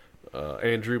 Andrew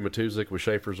Matuzik with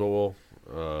Schaefer's Oil,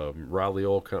 Riley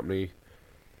Oil Company,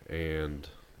 and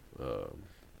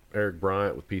Eric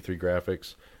Bryant with P3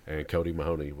 Graphics, and Cody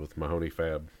Mahoney with Mahoney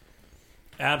Fab.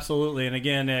 Absolutely. And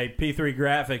again, P3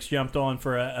 Graphics jumped on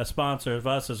for a sponsor of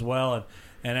us as well.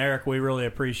 And Eric, we really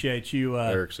appreciate you.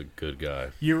 Eric's a good guy.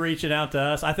 You reaching out to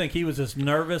us. I think he was just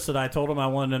nervous that I told him I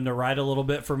wanted him to write a little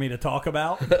bit for me to talk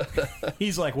about.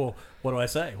 He's like, well, what do I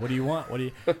say? What do you want?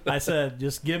 I said,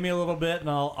 just give me a little bit and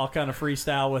I'll kind of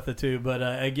freestyle with it too. But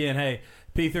again, hey,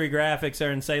 P3 Graphics,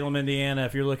 they're in Salem, Indiana.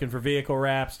 If you're looking for vehicle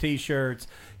wraps, T-shirts,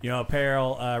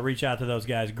 apparel, reach out to those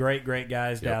guys. Great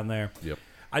guys down there. Yep.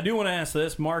 I do want to ask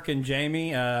this, Mark and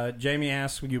Jamie. Jamie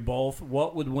asks you both,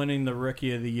 what would winning the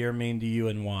Rookie of the Year mean to you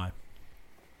and why?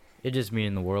 It just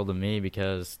means the world to me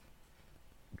because,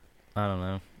 I don't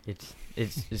know,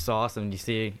 it's awesome. You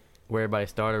see where everybody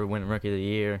started winning Rookie of the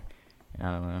Year. I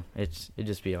don't know. It'd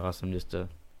just be awesome just to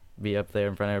be up there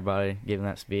in front of everybody giving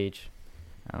that speech.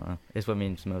 I don't know. It's what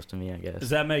means most to me, I guess. Does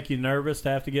that make you nervous to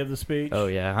have to give the speech? Oh,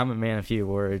 yeah. I'm a man of few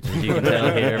words, as you can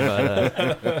tell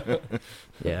here. But,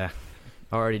 yeah.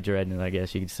 Already dreading it, I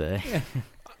guess you could say.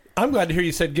 I'm glad to hear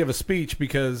you said give a speech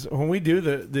because when we do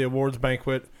the awards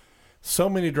banquet, so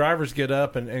many drivers get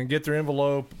up and get their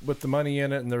envelope with the money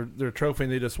in it and their trophy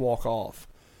and they just walk off.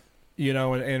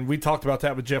 And we talked about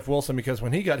that with Jeff Wilson because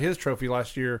when he got his trophy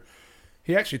last year,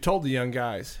 he actually told the young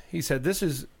guys, he said, this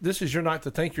is your night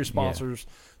to thank your sponsors,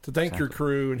 to thank your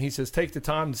crew. And he says, take the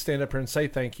time to stand up here and say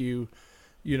thank you,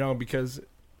 because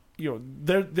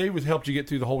they would help you get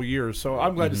through the whole year. So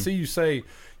I'm glad to see you say,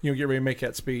 get ready to make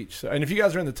that speech. So, and if you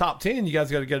guys are in the top 10, you guys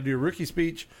got to do a rookie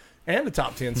speech and a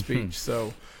top 10 speech.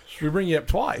 So we bring you up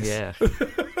twice. Yeah.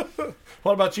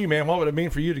 What about you, man? What would it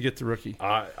mean for you to get the rookie?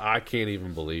 I can't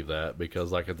even believe that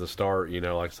because like at the start, like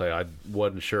I say, I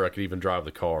wasn't sure I could even drive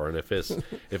the car. And if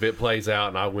it plays out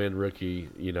and I win rookie,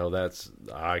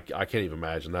 I can't even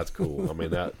imagine. That's cool. I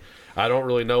mean, that I don't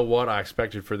really know what I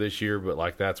expected for this year, but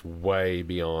like that's way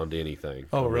beyond anything.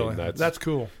 Oh, really? That's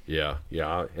cool. Yeah.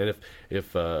 And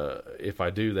if I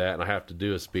do that and I have to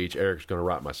do a speech, Eric's going to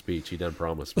write my speech. He done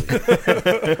promised me.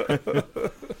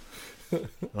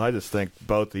 I just think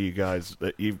both of you guys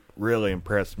that you've really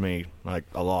impressed me like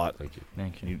a lot.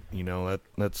 Thank you.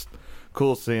 That's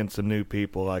cool seeing some new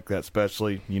people like that,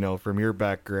 especially from your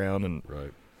background and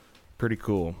pretty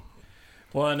cool.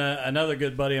 Well, and another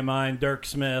good buddy of mine, Dirk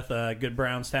Smith, a good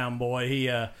Brownstown boy.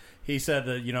 he said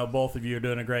that both of you are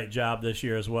doing a great job this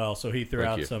year as well. So he threw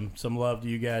out some love to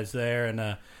you guys there, and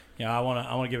I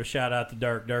want to give a shout out to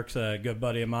Dirk. Dirk's a good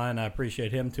buddy of mine. I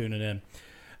appreciate him tuning in.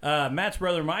 Matt's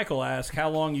brother Michael asked how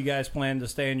long you guys plan to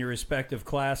stay in your respective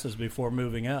classes before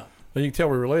moving up. Well, you can tell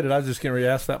we're related. I was just getting ready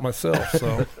to ask that myself.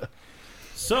 So,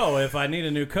 so if I need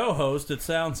a new co-host, it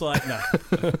sounds like no.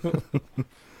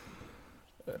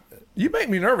 You make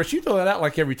me nervous. You throw that out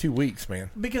like every 2 weeks,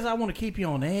 man. Because I want to keep you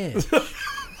on edge.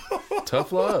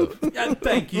 Tough love.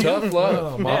 Thank you. Tough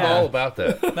love. I'm all about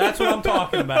that. That's what I'm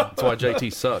talking about. That's why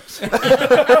JT sucks.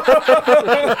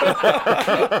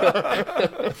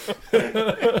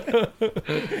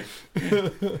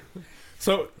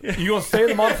 So, you going to stay in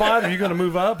the modified, or are you going to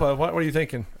move up? What are you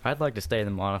thinking? I'd like to stay in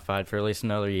the modified for at least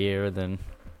another year. Then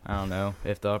I don't know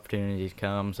if the opportunity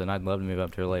comes, and I'd love to move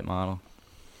up to a late model.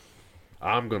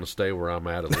 I'm going to stay where I'm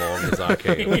at as long as I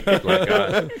can.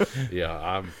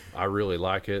 I really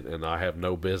like it, and I have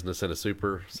no business in a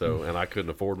super, and I couldn't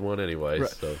afford one anyway. Right.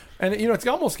 So, and it's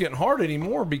almost getting hard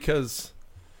anymore because,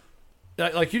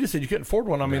 like you just said, you couldn't afford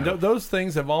one. I mean, those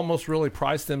things have almost really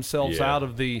priced themselves out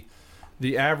of the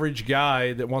average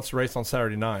guy that wants to race on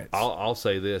Saturday nights. I'll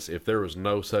say this: if there was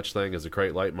no such thing as a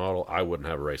crate late model, I wouldn't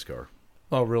have a race car.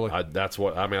 Oh, really? I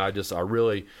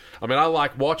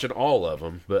like watching all of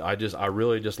them, but I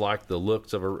really just like the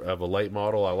looks of a late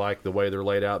model. I like the way they're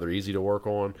laid out. They're easy to work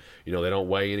on. They don't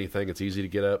weigh anything. It's easy to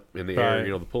get up in the air.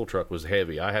 The pull truck was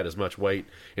heavy. I had as much weight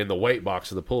in the weight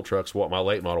box of the pull trucks what my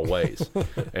late model weighs.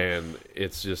 And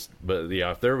it's just, but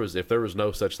yeah, if there was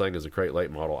no such thing as a crate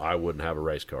late model, I wouldn't have a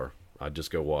race car. I'd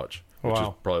just go watch, which is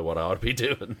probably what I ought to be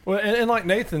doing. Well, and like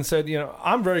Nathan said,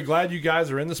 I'm very glad you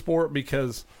guys are in the sport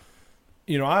because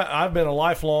I've been a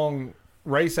lifelong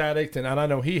race addict, and I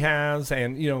know he has,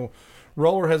 and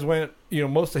Roller has went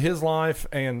most of his life,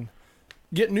 and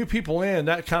getting new people in,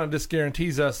 that kind of just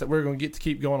guarantees us that we're going to get to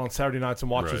keep going on Saturday nights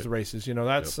and watch the races.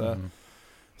 That's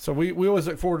so we always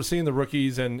look forward to seeing the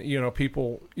rookies and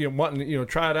people wanting to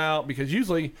try it out, because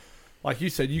usually, like you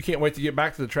said, you can't wait to get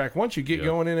back to the track. Once you get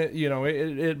going in it,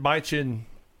 it bites you,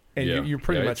 and you're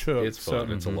pretty much hooked. It's fun.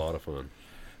 So, it's a lot of fun.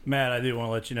 Matt, I do want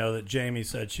to let you know that Jamie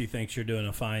said she thinks you're doing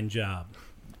a fine job.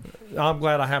 I'm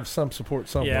glad I have some support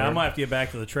somewhere. Yeah, I might have to get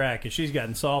back to the track because she's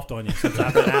gotten soft on you since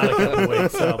I've been out a couple of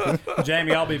weeks. So,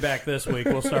 Jamie, I'll be back this week.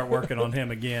 We'll start working on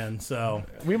him again. So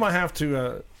we might have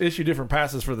to issue different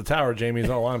passes for the tower, Jamie, is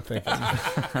all I'm thinking.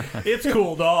 It's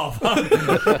cooled off.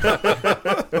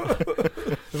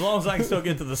 As long as I can still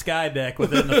get to the sky deck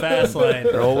within the fast lane.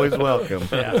 They're always welcome.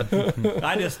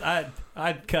 Yeah.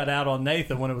 I'd cut out on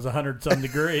Nathan when it was 100-some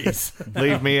degrees.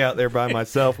 Leave me out there by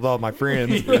myself with all my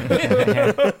friends.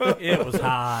 It was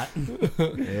hot.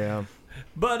 Yeah.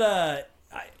 But,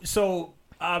 so,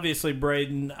 obviously,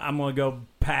 Braden, I'm going to go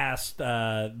past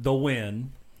the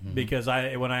win, because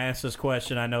when I ask this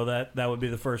question, I know that would be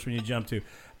the first one you jump to.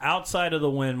 Outside of the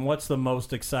win, what's the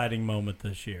most exciting moment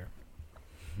this year?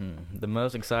 The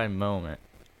most exciting moment,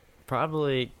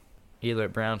 probably either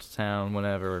at Brownstown,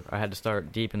 whenever I had to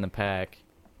start deep in the pack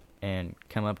and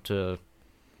come up to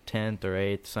 10th or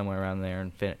 8th, somewhere around there,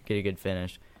 and get a good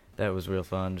finish. That was real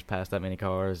fun, just pass that many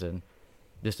cars, and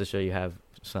just to show you have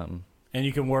something. And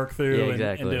you can work through and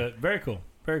do it. Very cool.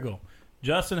 Very cool.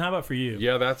 Justin, how about for you?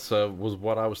 Yeah, that's was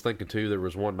what I was thinking too. There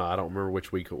was one night, I don't remember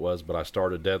which week it was, but I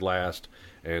started dead last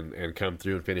and come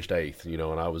through and finished 8th.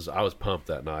 And I was pumped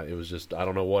that night. It was just, I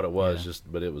don't know what it was,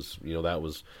 but it was that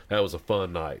was a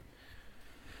fun night.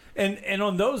 And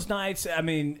on those nights, I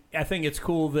mean, I think it's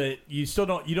cool that you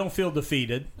don't feel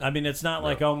defeated. I mean, it's not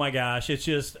like, oh my gosh, it's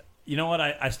just, you know what,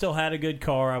 I still had a good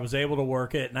car, I was able to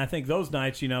work it, and I think those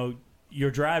nights, your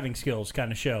driving skills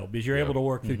kind of show because you're able to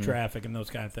work through traffic and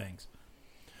those kind of things.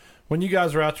 When you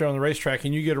guys are out there on the racetrack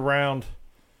and you get around,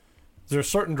 there are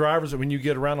certain drivers that when you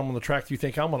get around them on the track, you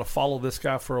think, I'm going to follow this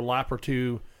guy for a lap or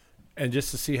two, and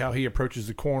just to see how he approaches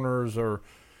the corners, or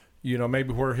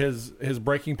maybe where his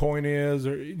breaking point is,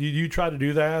 or do you try to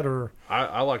do that? Or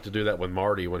I like to do that with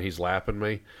Marty when he's lapping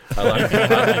me. But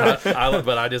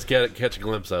I just catch a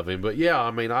glimpse of him. But yeah, I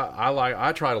mean,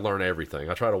 I try to learn everything.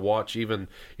 I try to watch even,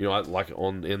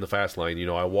 in the fast lane,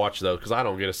 I watch those because I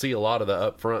don't get to see a lot of the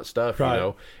up front stuff,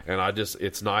 and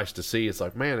it's nice to see. It's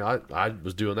like, man, I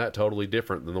was doing that totally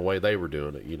different than the way they were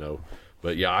doing it,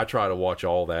 But yeah, I try to watch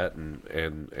all that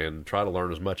and try to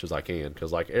learn as much as I can,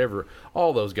 because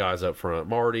all those guys up front,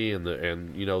 Marty and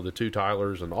the two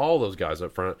Tylers and all those guys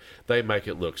up front, they make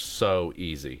it look so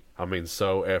easy. I mean,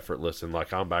 so effortless, and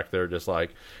like I'm back there just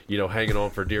like hanging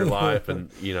on for dear life, and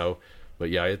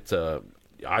But yeah, it's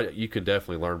you can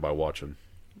definitely learn by watching.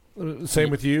 Same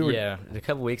with you? Yeah, a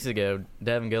couple weeks ago,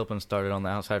 Devin Gilpin started on the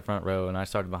outside front row, and I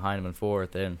started behind him in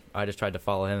fourth, and I just tried to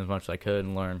follow him as much as I could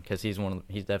and learn, because he's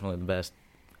definitely the best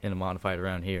in a modified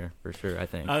around here, for sure, I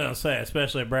think. I was going to say,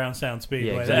 especially at Brownstown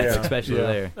Speedway. Yeah, exactly. That's, Especially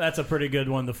there. That's a pretty good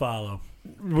one to follow.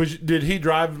 Did he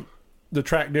drive the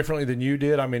track differently than you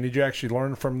did? I mean, did you actually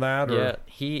learn from that? Or?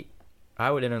 Yeah, I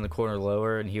would enter in the corner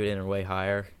lower, and he would enter way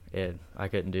higher, and I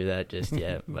couldn't do that just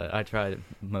yet, but I tried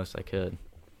the most I could.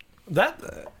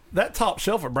 That top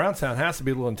shelf at Brownstown has to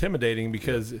be a little intimidating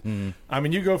because, I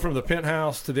mean, you go from the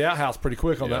penthouse to the outhouse pretty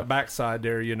quick on that backside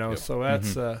there, so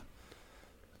that's, so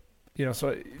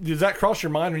does that cross your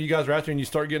mind when you guys are out there and you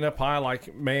start getting up high,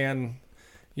 like, man,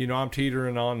 I'm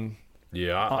teetering on...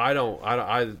 Yeah,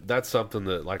 I that's something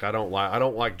that like I don't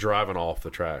like driving off the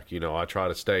track. I try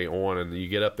to stay on, and you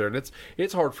get up there, and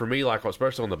it's hard for me, like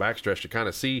especially on the backstretch, to kind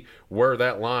of see where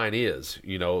that line is,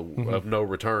 of no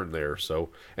return there. So,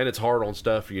 and it's hard on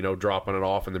stuff, dropping it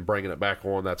off and then bringing it back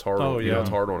on. That's hard. It's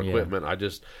hard on equipment.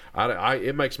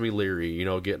 It makes me leery,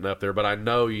 getting up there. But I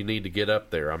know you need to get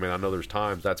up there. I mean, I know there's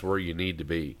times that's where you need to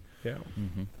be. Yeah.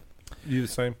 You the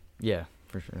same? Yeah,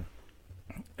 for sure.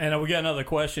 And we got another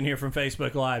question here from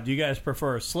Facebook Live. Do you guys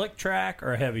prefer a slick track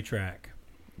or a heavy track?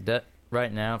 That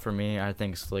right now for me, I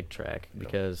think slick track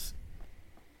because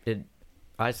I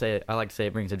like to say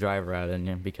it brings the driver out in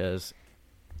you because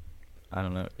I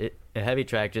don't know a heavy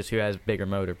track just who has bigger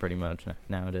motor pretty much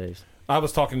nowadays. I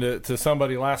was talking to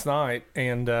somebody last night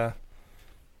and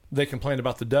they complained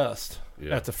about the dust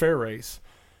at the fair race,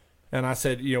 and I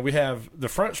said we have the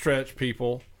front stretch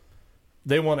people,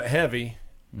 they want it heavy.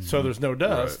 So there's no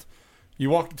dust. Right. You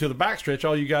walk to the backstretch,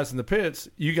 all you guys in the pits,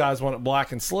 you guys want it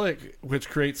black and slick, which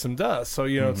creates some dust. So,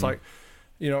 it's like,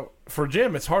 for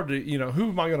Jim, it's hard to, who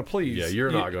am I going to please? Yeah,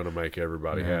 you're not going to make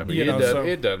everybody happy.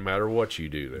 It doesn't matter what you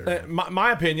do there.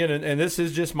 My opinion, and this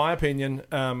is just my opinion,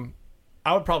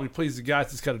 I would probably please the guys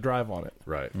that's got to drive on it.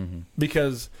 Right. Mm-hmm.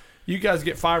 Because you guys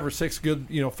get 5 or 6 good,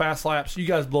 fast laps. You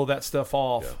guys blow that stuff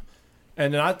off. Yeah.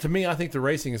 And then to me, I think the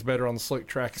racing is better on the slick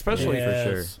track, especially for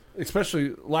sure.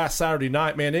 Especially last Saturday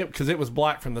night, man, because it was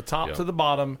black from the top to the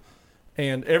bottom,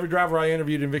 and every driver I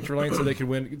interviewed in Victory Lane said they could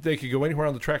win. They could go anywhere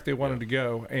on the track they wanted to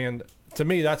go, and to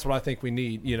me, that's what I think we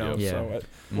need. Yeah. So,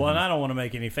 well, and I don't want to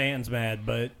make any fans mad,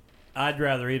 but I'd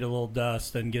rather eat a little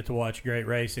dust and get to watch great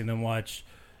racing than watch,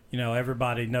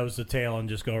 everybody nose to tail and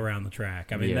just go around the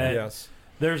track. I mean,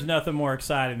 there's nothing more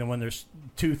exciting than when there's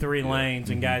 2-3 lanes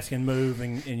and guys can move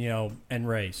and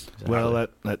race. Well,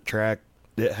 that track,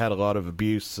 it had a lot of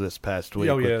abuse this past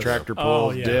week with tractor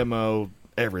pulls, pulls, demo,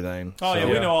 everything. Oh, so,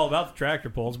 we know all about the tractor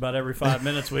pulls about every 5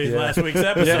 minutes. Last week's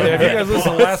episode. Yeah, if you guys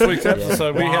listened to last week's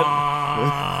episode, we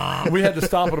had to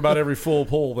stop at about every full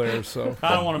pull there. So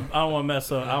I don't want to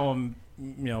mess up. I don't want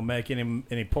to make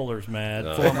any pullers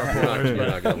mad. Former pullers, you're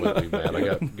not going to make me mad.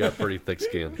 I got pretty thick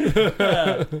skin.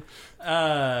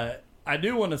 I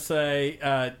do want to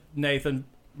say, Nathan,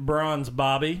 Bronze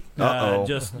Bobby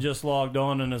just logged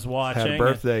on and is watching. Had a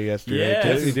birthday yesterday.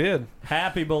 Yes, he did.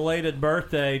 Happy belated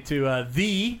birthday to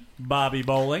the Bobby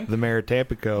Bowling, the mayor of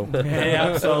Tampico.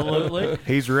 Yeah, absolutely.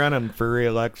 He's running for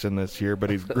re-election this year, but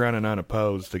he's running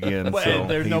unopposed again. Well, so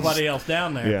there's nobody else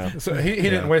down there. Yeah, so he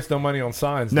didn't waste no money on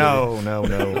signs. No.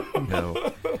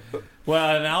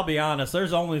 Well, and I'll be honest,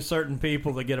 there's only certain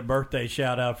people that get a birthday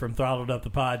shout-out from Throttled Up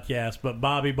the podcast, but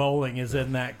Bobby Bowling is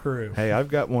in that crew. Hey, I've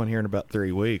got one here in about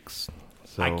 3 weeks.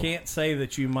 So. I can't say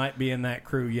that you might be in that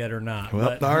crew yet or not.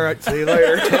 Well, all right, see you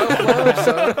later. Tough love,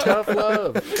 son. Tough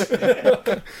love.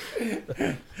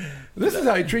 This is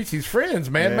how he treats his friends,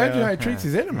 man. Yeah, imagine how he treats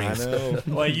his enemies. I know.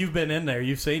 Well, you've been in there.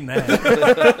 You've seen that.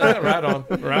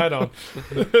 Right on.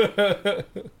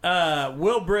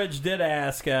 Will Bridge did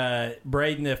ask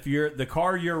Braden if the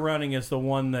car you're running is the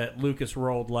one that Lucas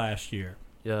rolled last year.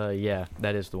 Yeah,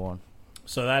 that is the one.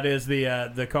 So that is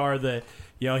the car that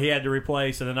he had to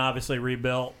replace and then obviously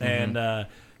rebuilt, and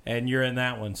you're in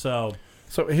that one. So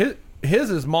his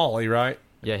is Molly, right?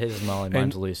 Yeah, his is Molly.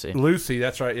 Mine's Lucy. Lucy,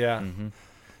 that's right. Yeah. Mm-hmm.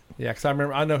 Yeah, because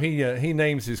I know he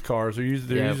names his cars. There's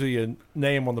usually a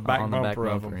name on the back bumper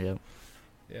of them. Yep.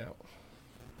 Yeah.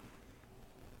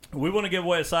 We want to give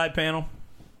away a side panel.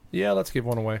 Yeah, let's give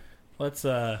one away. Let's.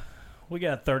 We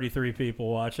got 33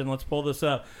 people watching. Let's pull this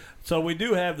up. So we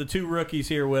do have the 2 rookies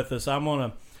here with us.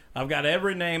 I've got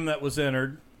every name that was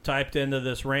entered typed into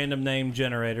this random name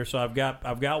generator. So I've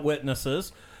got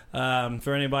witnesses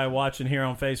for anybody watching here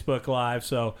on Facebook Live.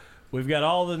 So we've got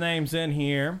all the names in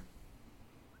here,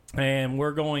 and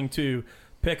we're going to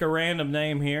pick a random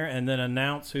name here and then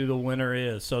announce who the winner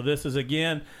is. So this is,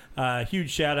 again, a huge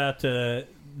shout out to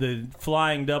the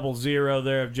flying 00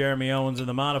 there of Jeremy Owens in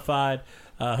the modified.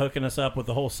 hooking us up with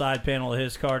the whole side panel of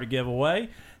his car to give away.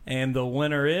 And the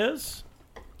winner is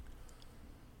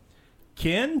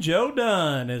Ken Joe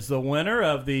Dunn is the winner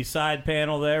of the side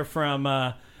panel there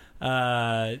from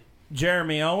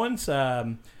Jeremy Owens.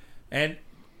 And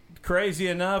crazy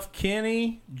enough,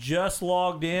 Kenny just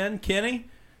logged in. Kenny,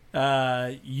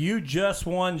 you just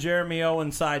won Jeremy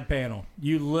Owens' side panel.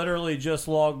 You literally just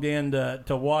logged in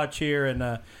to watch here,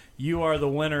 and you are the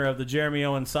winner of the Jeremy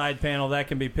Owens side panel. That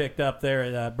can be picked up there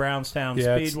at Brownstown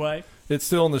Speedway. It's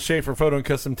still in the Schaefer Photo and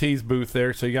Custom Tees booth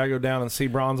there, so you got to go down and see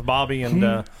Bronze Bobby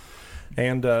and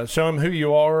show him who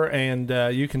you are, and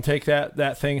you can take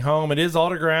that thing home. It is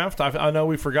autographed. I know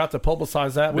we forgot to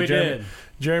publicize that, but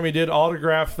Jeremy did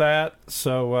autograph that,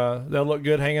 so they'll look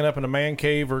good hanging up in a man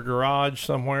cave or garage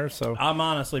somewhere. So I'm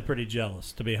honestly pretty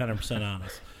jealous, to be 100%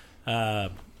 honest.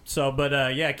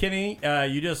 Yeah, Kenny,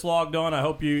 you just logged on. I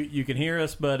hope you can hear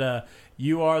us, but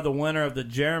you are the winner of the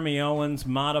Jeremy Owens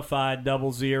Modified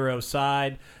 00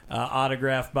 side,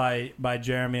 autographed by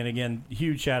Jeremy. And again,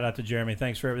 huge shout out to Jeremy.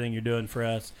 Thanks for everything you're doing for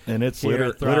us. And it's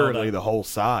literally the whole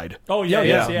side. Oh,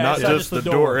 yeah. Not just the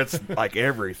door. It's like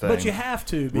everything. But you have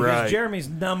to, because Jeremy's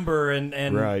number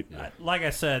and right. Like I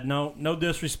said, no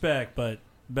disrespect, but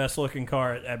best looking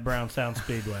car at Brownstown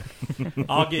Speedway.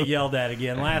 I'll get yelled at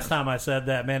again. Last time I said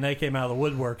that, man, they came out of the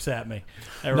woodworks at me.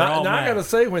 They were all mad. I got to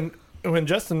say, when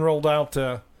Justin rolled out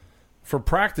for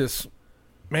practice,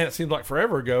 man, it seemed like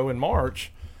forever ago in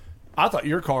March. I thought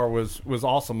your car was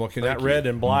awesome looking. That red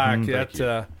and black.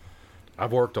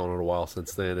 I've worked on it a while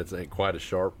since then. It ain't quite as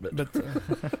sharp, but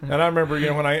and I remember,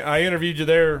 when I interviewed you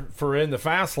there for in the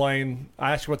fast lane,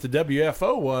 I asked you what the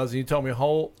WFO was, and you told me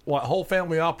whole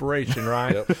family operation,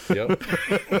 right? Yep.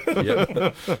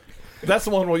 That's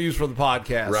the one we'll use for the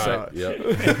podcast. Right.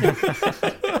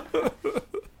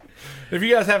 If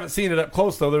you guys haven't seen it up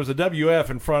close, though, there's a WF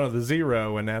in front of the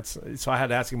 0, and so I had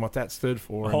to ask him what that stood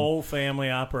for. Whole family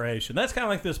operation. That's kind of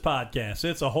like this podcast.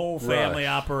 It's a whole family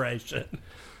operation.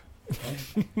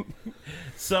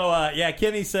 So,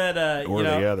 Kenny said...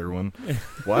 the other one.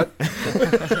 What? Could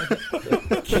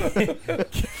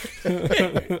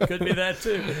be that,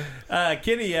 too.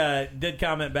 Kenny did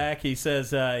comment back. He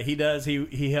says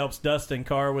he helps Dustin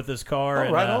Carr with his car.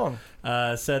 Oh, right on.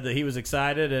 Said that he was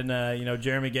excited, and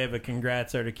Jeremy gave a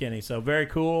congrats there to Kenny. So very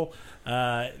cool.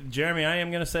 Jeremy, I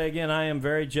am going to say again, I am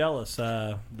very jealous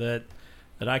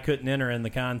that I couldn't enter in the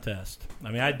contest.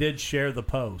 I mean, I did share the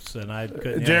posts, and I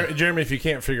couldn't. Jeremy, if you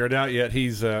can't figure it out yet,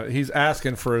 he's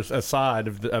asking for a side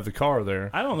of the car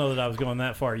there. I don't know that I was going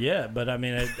that far yet, but I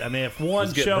mean, if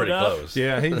one showed up, close.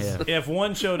 If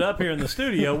one showed up here in the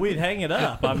studio, we'd hang it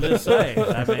up. I'm just saying.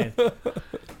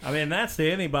 I mean, that's to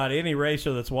anybody, any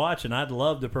racer that's watching. I'd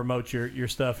love to promote your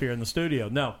stuff here in the studio.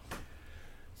 No.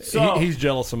 So, he's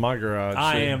jealous of my garage.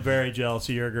 I am very jealous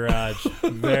of your garage.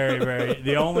 Very, very.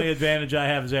 The only advantage I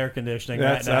have is air conditioning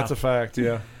right now. That's a fact,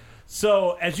 yeah.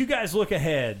 So, as you guys look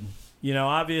ahead,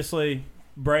 obviously,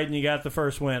 Braden, you got the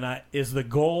first win. Is the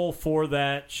goal for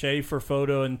that Schaefer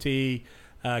Photo and Tee,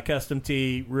 Custom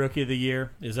Tee Rookie of the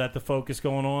Year? Is that the focus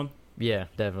going on? Yeah,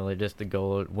 definitely. Just the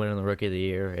goal of winning the Rookie of the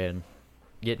Year and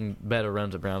getting better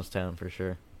runs at Brownstown for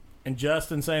sure. And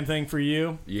Justin, same thing for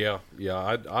you? Yeah.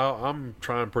 I'm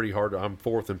trying pretty hard. I'm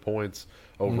fourth in points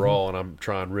overall, and I'm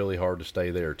trying really hard to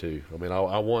stay there too. I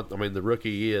mean, the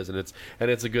rookie is, and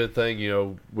it's a good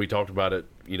thing. We talked about it.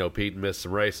 Pete missed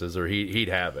some races, or he'd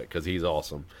have it because he's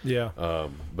awesome. Yeah.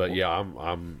 But yeah,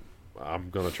 I'm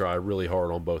going to try really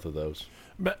hard on both of those.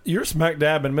 But you're smack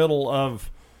dab in the middle of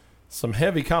some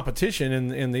heavy competition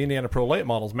in the Indiana Pro Late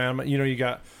Models, man. You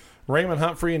got Raymond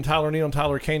Humphrey and Tyler Neal and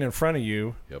Tyler Kane in front of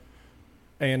you. Yep.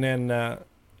 And then,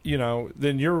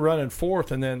 then you're running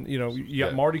fourth, and then, you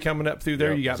got Marty coming up through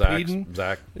there. Yep. You got Peden.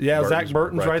 Zach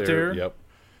Burton's right there. Yep.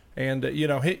 And,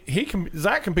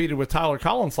 Zach competed with Tyler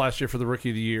Collins last year for the Rookie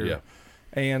of the Year. Yeah.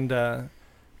 And,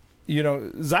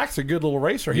 Zach's a good little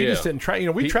racer. He just didn't try.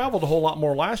 We traveled a whole lot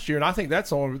more last year, and I think that's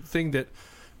the only thing that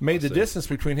made the distance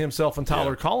between himself and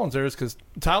Tyler Collins there is because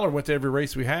Tyler went to every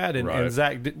race we had, and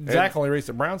Zach only raced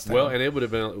at Brownstown. Well, and it would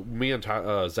have been me and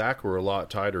Zach were a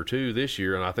lot tighter too this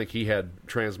year, and I think he had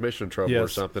transmission trouble or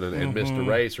something and missed a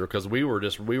race, or because we were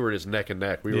just neck and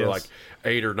neck. We were like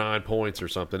 8 or 9 points or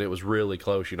something. It was really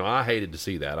close. I hated to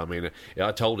see that. I mean,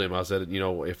 I told him, I said,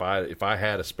 if I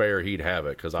had a spare, he'd have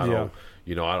it because I don't.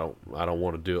 I don't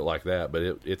want to do it like that, but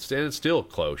it's still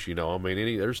close. I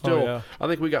mean, there's still. I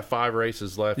think we got 5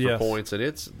 races left for points, and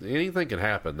anything can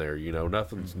happen there.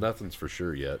 Nothing's for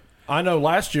sure yet. I know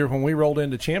last year when we rolled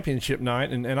into championship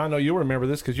night, and I know you'll remember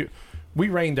this because we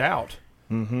rained out,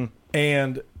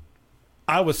 and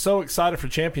I was so excited for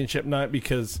championship night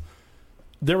because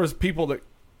there was people that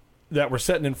that were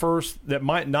sitting in first that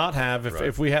might not have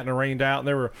if we hadn't rained out. And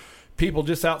there were people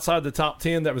just outside the top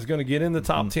 10 that was going to get in the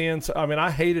top 10. So, I mean, I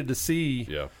hated to see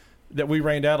that we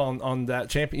rained out on that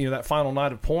champion, that final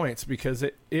night of points, because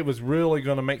it was really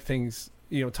going to make things,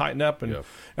 tighten up. And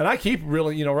I keep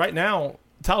really, right now,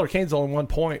 Tyler Kane's only 1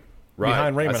 point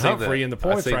behind Raymond Humphrey in the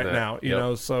points right now. You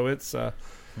know, so it's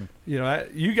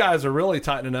you guys are really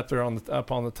tightening up there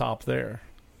up on the top there.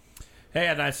 Hey,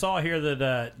 and I saw here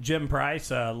that Jim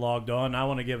Price logged on. I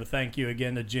want to give a thank you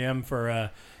again to Jim for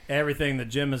everything that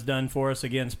Jim has done for us.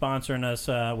 Again, sponsoring us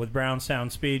with Brownstown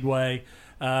Speedway.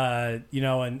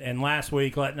 And last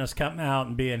week letting us come out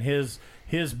and be in his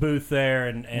booth there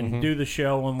and do the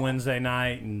show on Wednesday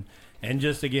night and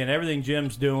just again everything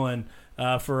Jim's doing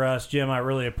for us. Jim, I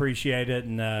really appreciate it.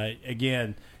 And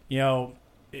again,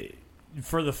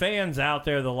 for the fans out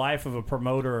there, the life of a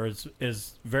promoter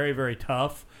is very, very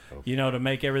tough, to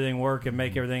make everything work and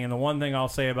make everything. And the one thing I'll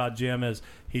say about Jim is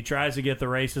he tries to get the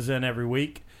races in every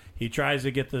week. He tries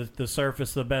to get the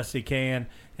surface the best he can,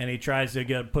 and he tries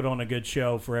to put on a good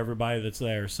show for everybody that's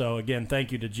there. So, again,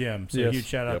 thank you to Jim. So, huge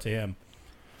shout-out to him.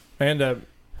 And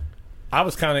I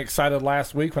was kind of excited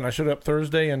last week when I showed up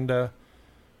Thursday, and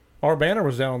our banner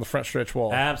was down on the front stretch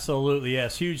wall. Absolutely,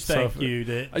 yes. Huge thank you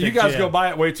to you guys Jim. Go by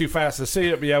it way too fast to see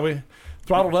it, but we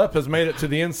Throttled Up has made it to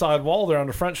the inside wall there on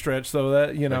the front stretch, so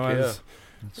that me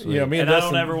and I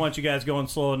don't ever want you guys going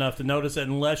slow enough to notice it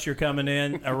unless you're coming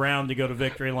in around to go to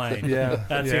Victory Lane.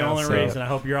 That's the only reason. I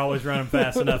hope you're always running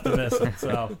fast enough to miss it.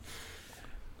 So,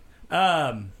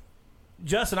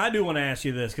 Justin, I do want to ask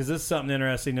you this because this is something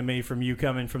interesting to me from you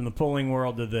coming from the pulling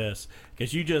world to this.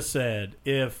 Because you just said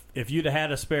if you'd have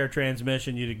had a spare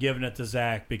transmission, you'd have given it to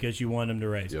Zach because you want him to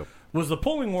race. Yep. Was the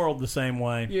pulling world the same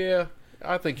way? Yeah,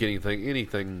 I think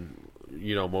anything,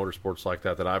 motorsports like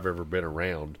that I've ever been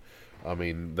around. I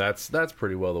mean, that's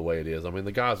pretty well the way it is. I mean,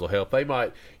 the guys will help. They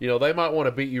might want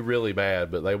to beat you really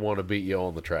bad, but they want to beat you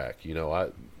on the track.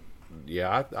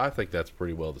 I think that's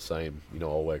pretty well the same,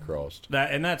 all the way across.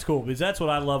 And that's cool because that's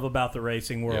what I love about the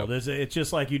racing world. Is it's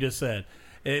just like you just said.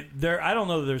 I don't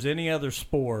know that there's any other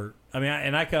sport. I mean,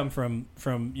 I come from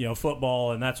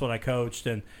football, and that's what I coached,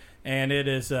 and it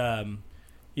is.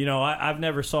 I've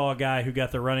never saw a guy who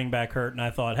got the running back hurt, and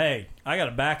I thought, hey, I got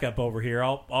a backup over here.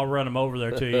 I'll run him over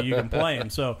there to you. You can play him.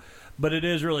 So, but it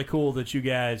is really cool that you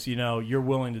guys, you're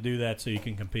willing to do that so you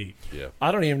can compete. Yeah.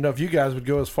 I don't even know if you guys would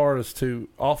go as far as to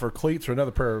offer cleats or another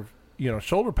pair of,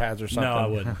 shoulder pads or something. No, I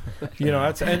wouldn't.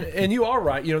 That's and you are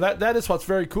right. That is what's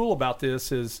very cool about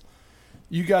this is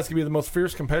you guys can be the most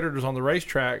fierce competitors on the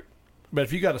racetrack, but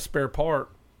if you got a spare part,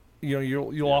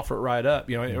 you'll offer it right up.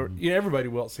 Everybody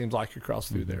will. It seems like across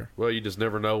through there. Well, you just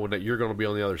never know when you're going to be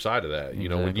on the other side of that.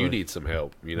 When you need some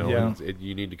help. You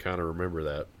need to kind of remember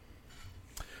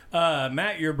that.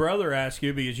 Matt, your brother asked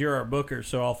you because you're our booker,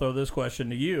 so I'll throw this question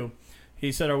to you.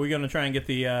 He said, "Are we going to try and get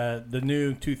the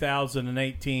new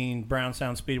 2018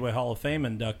 Brownstown Speedway Hall of Fame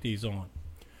inductees on?"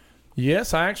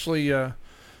 Yes, I actually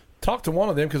talked to one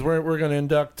of them because we're going to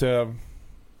induct the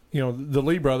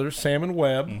Lee brothers, Sam and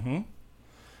Webb. Mm-hmm.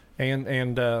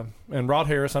 And Rod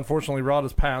Harris. Unfortunately, Rod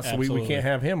has passed, so we can't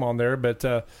have him on there. But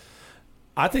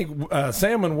I think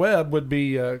Sam and Webb would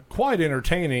be quite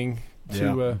entertaining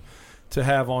to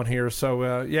have on here.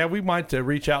 So we might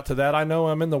reach out to that. I know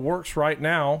I'm in the works right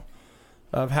now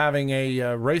of having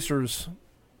a racer's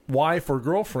wife or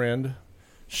girlfriend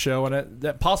show, and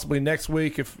that possibly next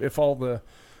week if all the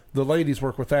ladies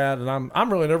work with that. And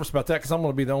I'm really nervous about that because I'm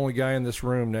going to be the only guy in this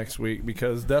room next week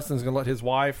because Dustin's going to let his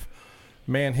wife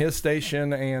man his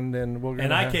station, and then we're gonna.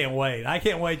 And I can't wait. I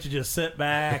can't wait to just sit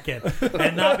back and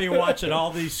not be watching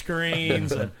all these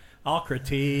screens, and I'll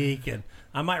critique, and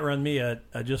I might run me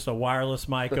just a wireless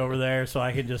mic over there so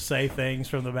I can just say things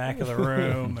from the back of the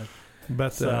room.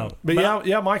 Mike,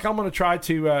 I'm going to try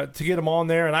to get them on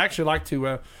there, and I actually like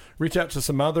to reach out to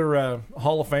some other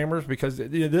Hall of Famers because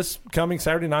this coming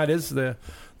Saturday night is the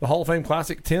Hall of Fame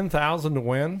Classic, 10,000 to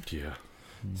win. Yeah.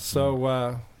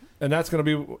 So. And that's going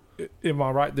to be, am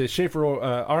I right? The Schaefer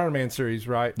Ironman series,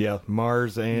 right? Yeah,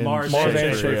 Mars and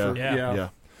Schaefer. Yeah.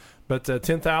 But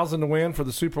 10,000 to win for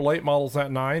the super late models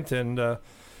that night, and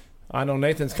I know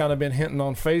Nathan's kind of been hinting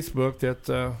on Facebook that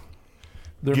there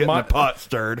getting the pot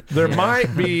stirred. There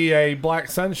might be a Black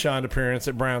Sunshine appearance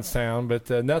at Brownstown,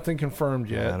 but nothing confirmed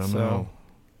yet. I don't know.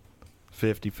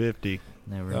 50-50.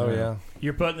 Never know. Yeah.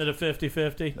 You're putting it at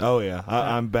 50-50? Oh, yeah.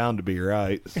 I'm bound to be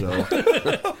right, so...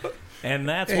 And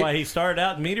that's why he started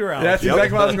out in meteorology. That's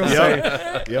exactly what I was going to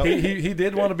say. Yep. He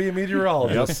did want to be a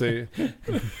meteorologist. See.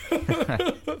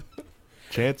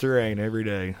 Chance of rain every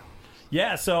day.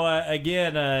 Yeah, so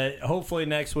again, hopefully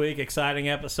next week, exciting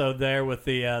episode there with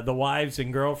the wives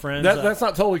and girlfriends. That's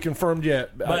not totally confirmed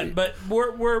yet. But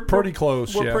we're pretty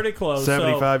close. We're pretty close.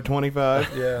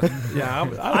 75-25. Yeah.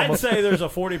 I'd say there's a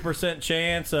 40%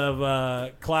 chance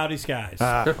of cloudy skies.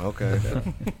 Okay.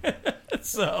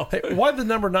 So Hey, why the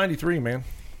number 93, man?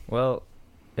 Well,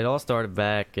 it all started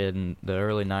back in the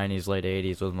early 90s, late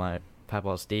 80s with my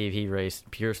papa Steve. He raced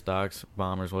pure stocks,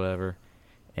 bombers, whatever,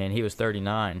 and he was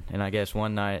 39. And I guess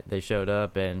one night they showed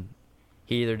up, and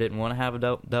he either didn't want to have a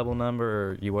double number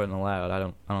or you wasn't allowed. I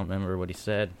don't remember what he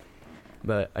said,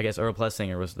 but I guess Earl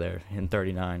Plessinger was there in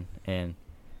 39, and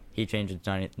he changed it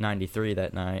to 93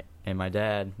 that night. And my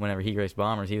dad, whenever he raced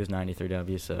bombers, he was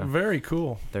 93W, so Very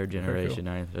cool. third generation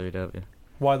 93W.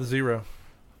 Why the 0?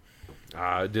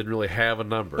 I didn't really have a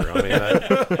number. I mean, and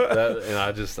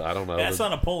I don't know. that's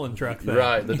on a pulling truck, though.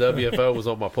 Right, the WFO was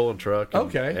on my pulling truck. And,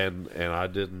 Okay. and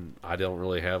I don't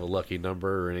really have a lucky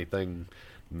number or anything.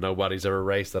 Nobody's ever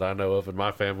raced that I know of in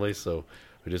my family, so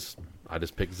I just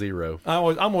picked 0.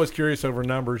 I'm always curious over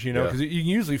numbers, Yeah. because you can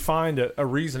usually find a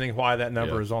reasoning why that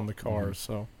number Yeah. is on the cars.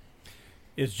 So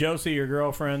Is Josie your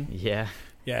girlfriend? Yeah.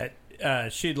 Yeah.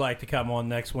 She'd like to come on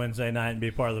next Wednesday night and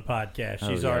be part of the podcast.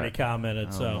 She's yeah. already commented.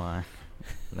 Oh, so my.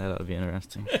 That would be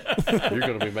interesting. You're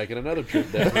going to be making another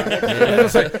trip down there. I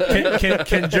was like,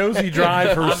 can Josie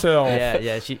drive herself?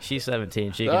 Yeah, she's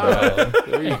 17. She can drive.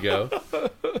 There you go.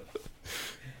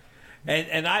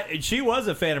 And she was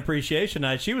a fan appreciation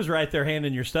night. She was right there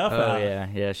handing your stuff Oh, out.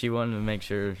 yeah. She wanted to make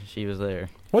sure she was there.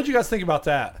 What do you guys think about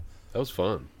that? That was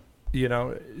fun. Do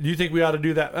you think we ought to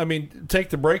do that? I mean, take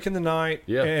the break in the night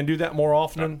and do that more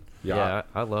often? Yeah,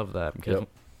 I love that because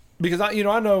Because I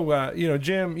know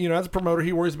Jim, as a promoter,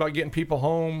 he worries about getting people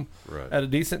home at a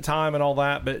decent time and all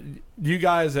that. But you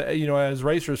guys, as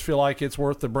racers, feel like it's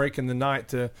worth the break in the night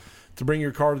to bring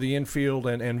your car to the infield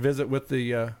and visit with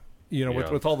the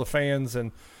with all the fans.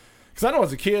 And because I know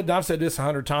as a kid, and I've said this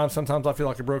 100 times, sometimes I feel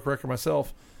like a broke record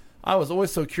myself. I was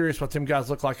always so curious what them guys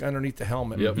look like underneath the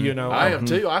helmet. Yep. I am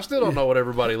too. I still don't know what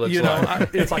everybody looks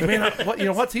like. It's like, man,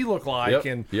 what's he look like?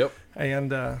 Yep.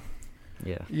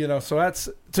 So that's,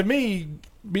 to me,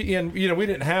 we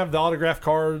didn't have the autograph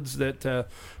cards that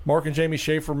Mark and Jamie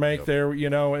Schaefer make there,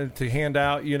 and to hand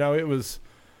out. It was,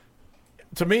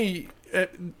 to me,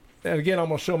 and again, I'm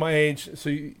going to show my age, so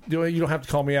you don't have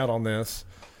to call me out on this.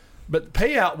 But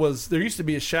payout was, there used to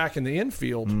be a shack in the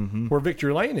infield where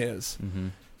Victory Lane is. Mm-hmm.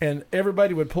 And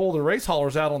everybody would pull the race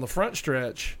haulers out on the front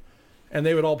stretch, and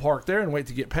they would all park there and wait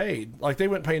to get paid. Like, they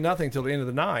wouldn't pay nothing till the end of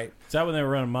the night. Is that when they were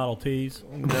running Model Ts?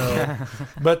 No.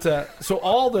 But so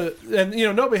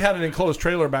nobody had an enclosed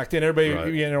trailer back then.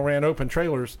 Everybody ran open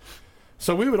trailers.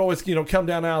 So we would always come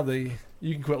down out of the.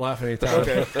 You can quit laughing anytime.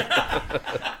 Okay.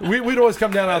 We'd always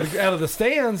come down out of the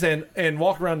stands and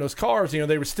walk around those cars.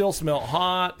 They would still smell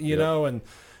hot. And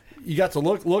you got to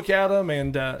look at them,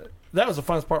 and that was the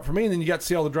funnest part for me. And then you got to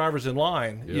see all the drivers in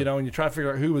line. And you try to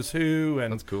figure out who was who.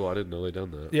 And that's cool. I didn't know they done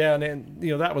that. Yeah, and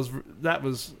then that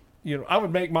was I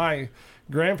would make my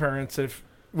grandparents, if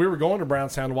we were going to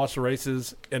Brownstown to watch the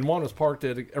races, and one was parked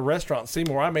at a restaurant in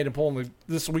Seymour, I made him pull in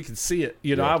this so we could see it.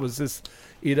 I was just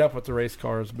eat up with the race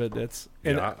cars, but it's.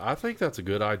 I think that's a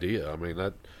good idea. I mean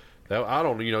that I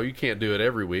don't, you can't do it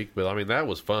every week, but I mean that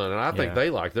was fun, and I think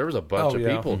there was a bunch of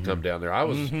people come down there. I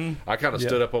kind of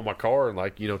stood up on my car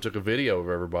and took a video of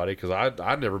everybody because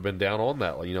I'd never been down on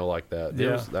that like that.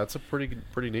 That's a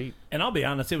pretty neat. And I'll be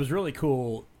honest, it was really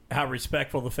cool how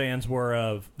respectful the fans were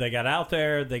of. They got out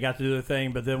there, they got to do their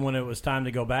thing, but then when it was time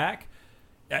to go back,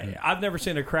 I've never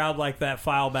seen a crowd like that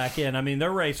file back in. I mean, they're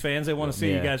race fans; they want to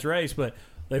see you guys race, but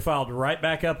they filed right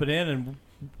back up and in, and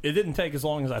it didn't take as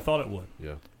long as I thought it would.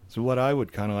 Yeah. So what I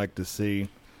would kind of like to see,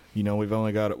 we've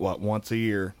only got it once a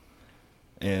year,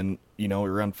 and we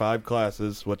run 5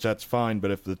 classes, which that's fine.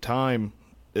 But if the time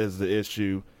is the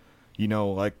issue,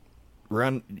 do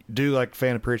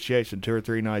fan appreciation 2 or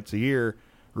 3 nights a year,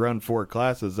 run 4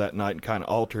 classes that night, and kind of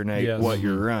alternate what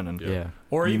you're running. Yeah.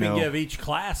 Or even give each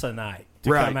class a night to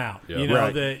come out. Yeah.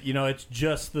 It's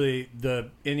just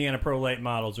the Indiana Pro Late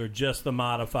models or just the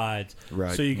modifieds.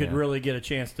 Right. So you could really get a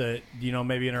chance to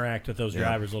maybe interact with those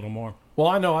drivers a little more. Well,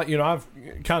 I know I've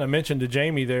kind of mentioned to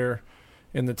Jamie there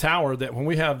in the tower that when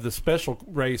we have the special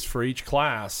race for each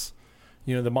class,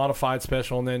 the modified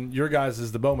special, and then your guys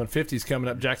is the Bowman 50s coming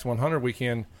up Jackson 100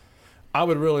 weekend, I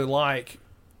would really like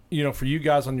for you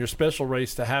guys on your special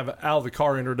race to have out of the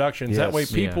car introductions. Yes. That way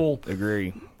people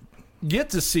agree.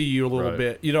 Get to see you a little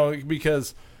bit,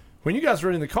 because when you guys are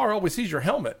in the car, all we see is your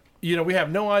helmet. We have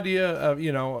no idea of,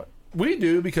 we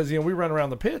do because, we run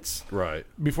around the pits right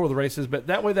before the races, but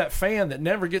that way that fan that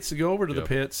never gets to go over to the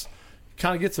pits,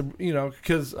 kind of gets a,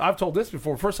 because I've told this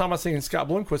before. First time I seen Scott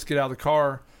Bloomquist get out of the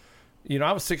car,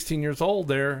 I was 16 years old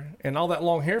there, and all that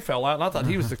long hair fell out, and I thought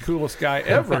he was the coolest guy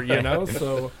ever,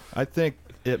 So I think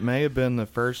it may have been the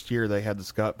first year they had the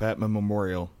Scott Patman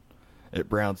Memorial at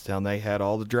Brownstown. They had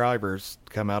all the drivers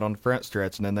come out on the front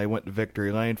stretch, and then they went to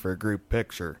Victory Lane for a group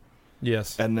picture.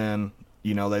 Yes. And then,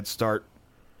 they'd start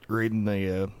reading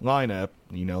the lineup.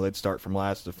 They'd start from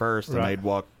last to first, and they'd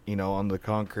walk, on the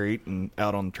concrete and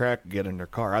out on the track and get in their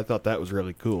car. I thought that was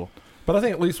really cool. But I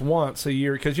think at least once a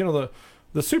year, because,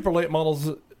 the super late models,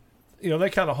 they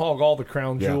kind of hog all the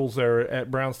crown jewels there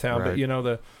at Brownstown. Right.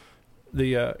 But,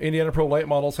 the Indiana Pro late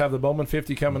models have the Bowman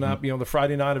 50 coming up, the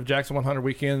Friday night of Jackson 100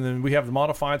 weekend. And we have the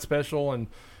modified special, and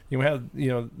we have,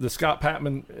 the Scott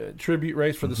Patman tribute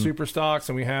race for the super stocks,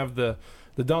 and we have the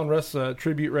Don Russ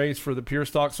tribute race for the pure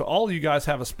stock. So all of you guys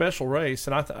have a special race,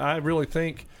 and I really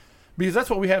think, because that's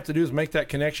what we have to do is make that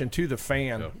connection to the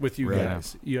fan with you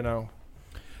guys,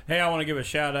 Hey, I want to give a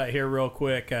shout out here real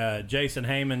quick. Jason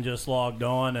Heyman just logged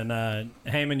on, and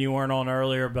Heyman, you weren't on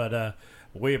earlier, but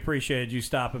we appreciated you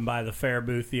stopping by the fair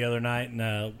booth the other night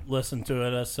and listening to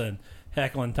us and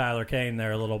heckling Tyler Kane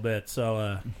there a little bit.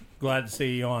 So glad to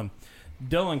see you on.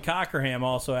 Dylan Cockerham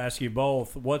also asked you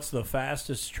both, what's the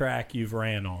fastest track you've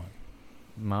ran on?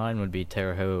 Mine would be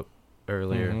Terre Haute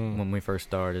earlier when we first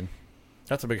started.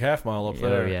 That's a big half mile up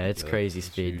there. Oh, yeah, it's crazy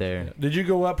speed there. Did you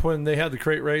go up when they had the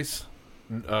crate race?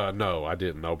 No, I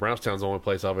didn't. No, Brownstown's the only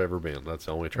place I've ever been. That's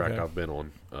the only track I've been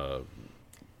on.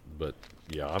 But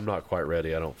yeah, I'm not quite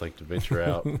ready, I don't think, to venture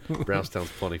out.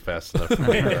 Brownstown's plenty fast enough for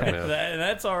me right now.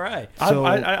 That's all right. So,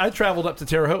 I traveled up to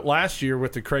Terre Haute last year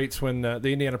with the crates when the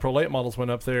Indiana Pro Late models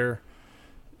went up there,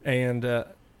 and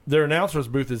their announcer's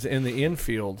booth is in the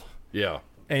infield. Yeah.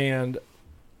 And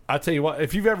I tell you what,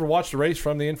 if you've ever watched a race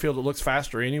from the infield, it looks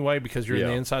faster anyway because you're in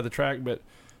the inside of the track, but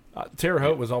Terre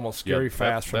Haute was almost scary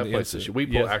fast from the place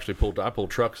inside. I pulled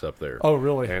trucks up there. Oh,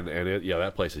 really? And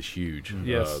that place is huge.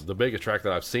 Yes. The biggest track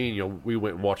that I've seen, we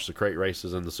went and watched the crate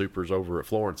races and the supers over at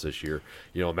Florence this year.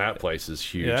 And that place is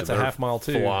huge. Yeah, that's and a half mile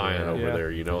too. Flying over there,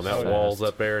 and that wall's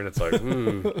up there, and it's like,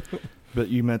 ooh. But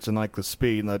you mentioned like the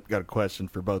speed, and I've got a question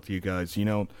for both of you guys.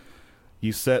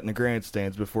 You sat in the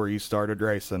grandstands before you started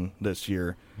racing this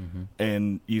year,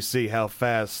 and you see how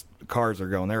fast cars are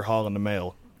going. They're hauling the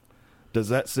mail. Does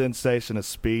that sensation of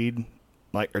speed,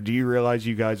 or do you realize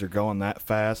you guys are going that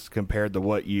fast compared to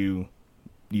what you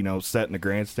sat in the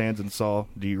grandstands and saw?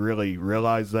 Do you really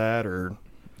realize that, or?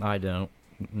 I don't.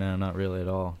 No, not really at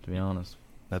all, to be honest.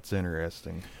 That's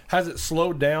interesting. Has it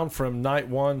slowed down from night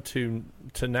one to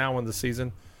now in the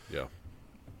season? Yeah.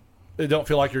 It don't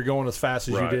feel like you're going as fast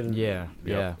as you did.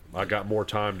 Yeah. I got more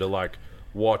time to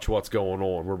watch what's going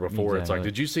on. Where before it's like,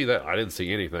 did you see that? I didn't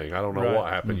see anything. I don't know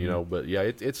what happened. But yeah,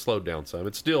 it's slowed down some.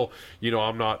 It's still,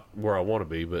 I'm not where I want to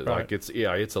be, but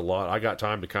it's a lot. I got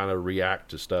time to kind of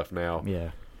react to stuff now.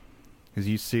 Yeah. Because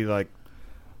you see,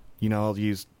 I'll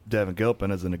use Devin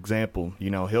Gilpin as an example.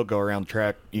 He'll go around the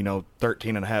track,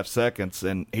 13 and a half seconds,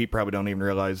 and he probably don't even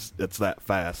realize it's that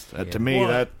fast. To me,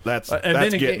 that's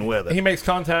getting with it. He makes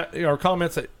contact or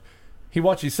comments that he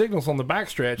watches signals on the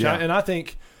backstretch, and I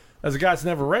think, as a guy that's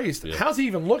never raced, how's he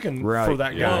even looking for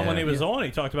that guy? Well, when he was on,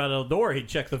 he talked about Eldora. He'd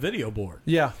check the video board.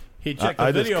 Yeah. He'd check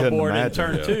the video board in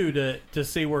turn two to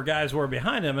see where guys were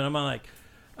behind him, and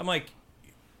I'm like,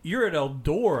 you're at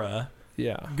Eldora.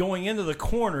 Yeah, going into the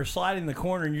corner, sliding the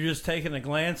corner, and you're just taking a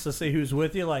glance to see who's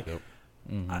with you.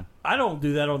 I don't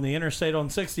do that on the interstate on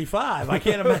 65. I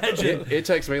can't imagine. It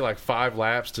takes me 5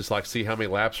 laps to see how many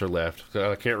laps are left.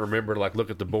 I can't remember to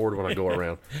look at the board when I go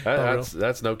around.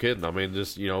 That's no kidding. I mean,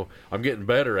 just I'm getting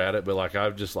better at it, but I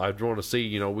want to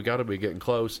see. We got to be getting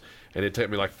close, and it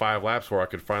took me 5 laps where I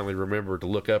could finally remember to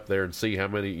look up there and see how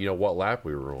many what lap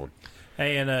we were on.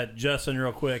 Hey, and Justin,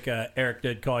 real quick, Eric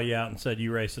did call you out and said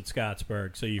you raced at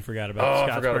Scottsburg, so you forgot about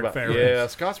the Scottsburg Fair race. Yeah,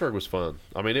 Scottsburg was fun.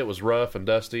 I mean, it was rough and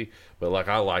dusty, but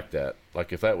I liked that.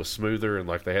 If that was smoother and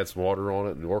they had some water on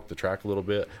it and worked the track a little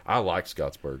bit, I liked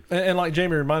Scottsburg. And like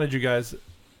Jamie reminded you guys,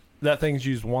 that thing's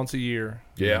used once a year.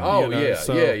 Yeah. Oh, yeah.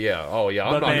 Oh, yeah.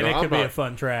 But it could be a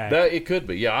fun track. It could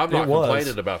be. Yeah, I'm not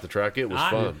complaining about the track. It was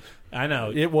fun. I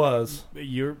know. It was.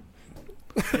 You're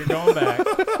going back.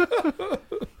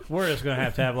 We're just going to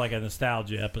have a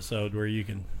nostalgia episode where you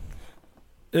can...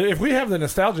 If we have the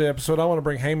nostalgia episode, I want to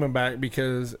bring Heyman back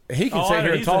because he can sit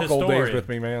here and talk old days with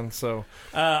me, man. So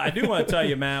I do want to tell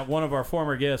you, Matt, one of our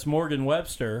former guests, Morgan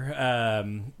Webster,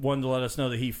 wanted to let us know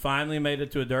that he finally made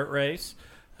it to a dirt race.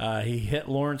 He hit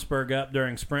Lawrenceburg up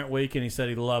during sprint week, and he said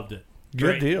he loved it.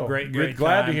 Good deal. Great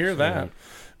glad time. to hear that.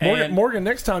 And Morgan,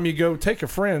 next time you go, take a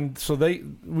friend so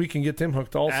we can get them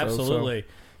hooked also. Absolutely. So.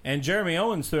 And Jeremy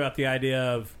Owens threw out the idea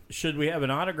of, should we have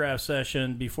an autograph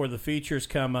session before the features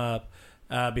come up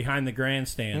behind the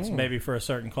grandstands, maybe for a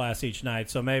certain class each night.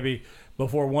 So maybe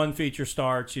before one feature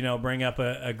starts, bring up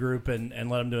a group and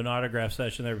let them do an autograph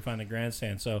session there behind the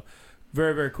grandstand. So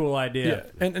very, very cool idea.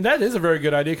 Yeah, and that is a very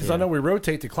good idea because I know we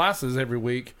rotate the classes every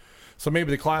week. So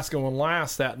maybe the class going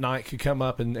last that night could come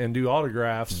up and do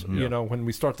autographs, when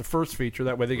we start the first feature.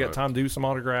 That way they got time to do some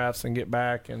autographs and get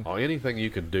back. And anything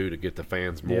you can do to get the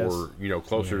fans more,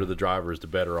 closer to the drivers, the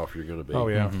better off you're going to be. Oh,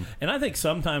 yeah. And I think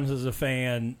sometimes as a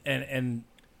fan, and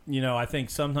I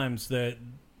think sometimes the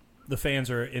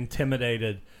fans are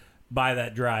intimidated by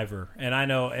that driver. And I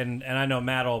know and I know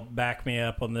Matt will back me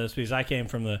up on this because I came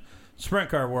from the sprint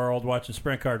car world watching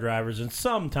sprint car drivers, and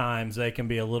sometimes they can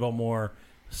be a little more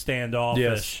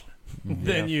standoffish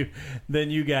than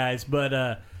you guys, but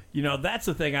that's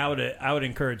the thing I would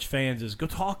encourage fans is go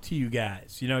talk to you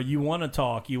guys. You want to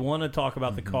talk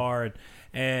about the car,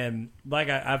 and like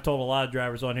I've told a lot of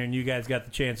drivers on here, and you guys got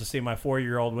the chance to see my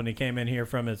 4-year-old when he came in here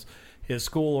from his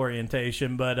school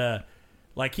orientation, but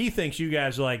like he thinks you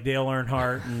guys are like Dale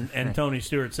Earnhardt and Tony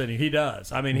Stewart Sr. He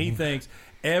does. I mean, he thinks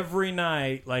every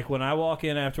night, like when I walk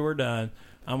in after we're done,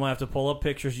 I'm going to have to pull up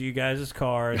pictures of you guys'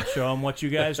 car and show him what you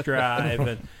guys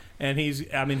drive. And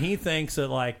he thinks that,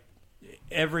 like,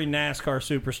 every NASCAR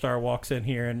superstar walks in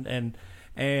here.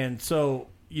 And so,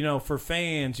 for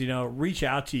fans, reach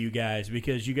out to you guys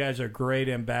because you guys are great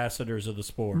ambassadors of the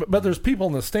sport. But there's people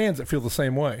in the stands that feel the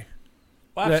same way.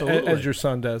 Absolutely. As your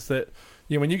son does. That,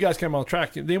 when you guys come on the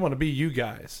track, they want to be you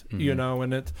guys,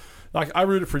 and it's like I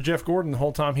rooted for Jeff Gordon the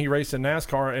whole time he raced in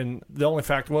NASCAR. And the only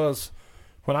fact was,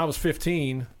 when I was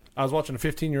 15, I was watching a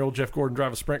 15-year-old Jeff Gordon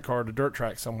drive a sprint car at a dirt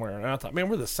track somewhere, and I thought, man,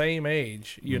 we're the same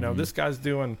age. This guy's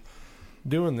doing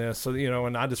this, so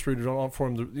and I just rooted on for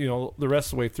him, the rest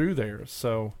of the way through there.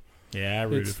 So yeah, I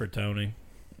rooted for Tony.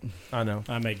 I know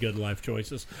I make good life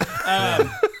choices.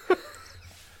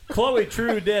 Chloe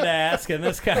True did ask, and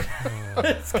this kind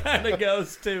of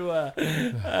goes to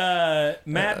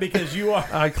Matt because you are.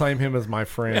 I claim him as my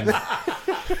friend.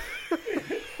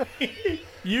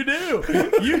 You do.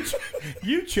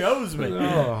 You chose me.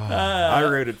 I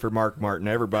rooted for Mark Martin.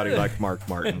 Everybody liked Mark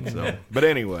Martin. So, but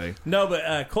anyway. No,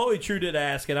 but Chloe True did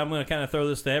ask, and I'm going to kind of throw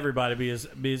this to everybody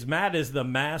because Matt is the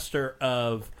master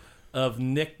of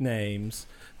nicknames.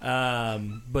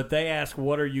 But they ask,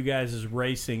 what are you guys'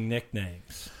 racing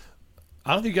nicknames?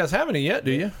 I don't think you guys have any yet,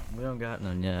 do you? We don't got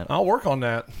none yet. I'll work on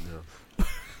that.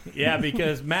 Yeah,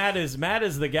 because Matt is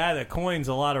the guy that coins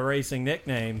a lot of racing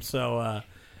nicknames. So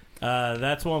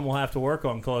that's one we'll have to work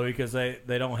on, Chloe, because they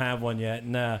don't have one yet.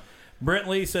 And Brent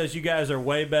Lee says you guys are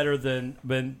way better than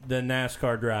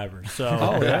NASCAR drivers. So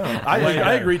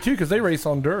I agree too because they race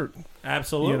on dirt.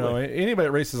 Absolutely. Anybody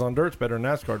that races on dirt's better than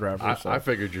NASCAR drivers. I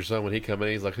figured your son when he come in,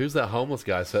 he's like, "Who's that homeless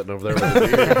guy sitting over there with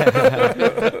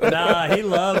a beard?" Nah, he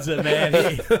loves it,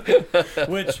 man.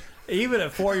 Which even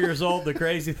at 4 years old, the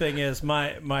crazy thing is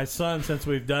my son, since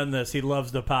we've done this, he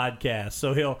loves the podcast.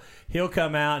 So he'll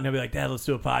come out and he'll be like, "Dad, let's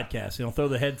do a podcast." And he'll throw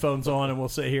the headphones on and we'll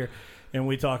sit here and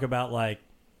we talk about like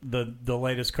the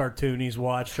latest cartoon he's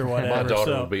watched or whatever. My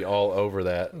daughter will be all over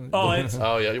that. Oh,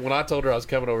 yeah. When I told her I was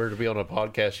coming over here to be on a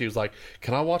podcast, she was like,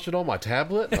 "Can I watch it on my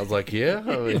tablet?" And I was like, "Yeah."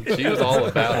 I mean, she was all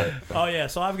about it. Oh yeah.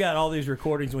 So I've got all these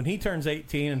recordings. When he turns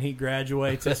 18 and he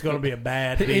graduates, it's going to be a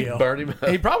bad deal. Burn him up.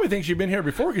 He probably thinks you've been here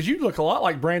before because you look a lot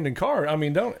like Brandon Carr. I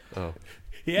mean, don't. Oh.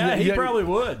 Yeah, he probably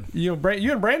would. You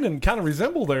and Brandon kind of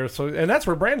resemble there, and that's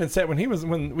where Brandon sat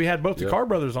when we had both the Carr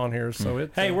brothers on here. So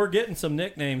it's we're getting some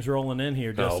nicknames rolling in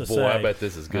here. Just to say, I bet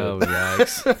this is good. Oh,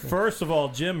 yikes. First of all,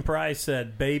 Jim Price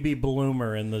said "Baby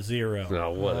Bloomer" in the zero. No,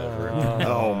 whatever.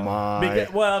 Oh my!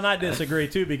 And I disagree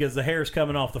too because the hair's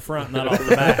coming off the front, not off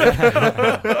the back.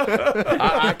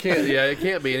 I can't. Yeah, it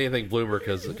can't be anything Bloomer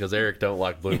because Eric don't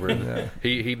like Bloomer.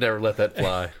 He'd never let that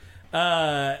fly.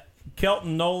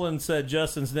 Kelton Nolan said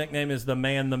Justin's nickname is the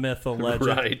man, the myth, the legend.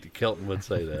 Right, Kelton would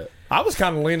say that. I was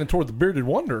kind of leaning toward the Bearded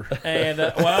Wonder. And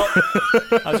I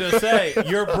was going to say,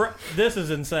 this is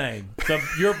insane.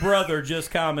 Your brother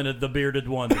just commented the Bearded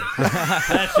Wonder.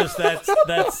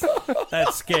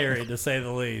 That's scary to say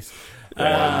the least.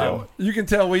 You can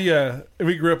tell we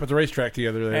grew up at the racetrack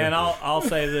together there. And I'll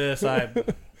say this,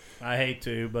 I hate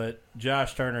to, but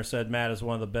Josh Turner said Matt is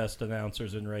one of the best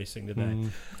announcers in racing today.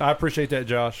 I appreciate that,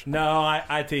 Josh. No,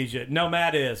 I tease you. No,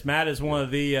 Matt is. Matt is one of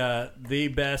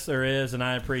the best there is, and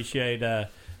I appreciate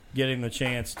getting the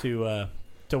chance to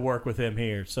work with him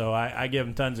here. So I give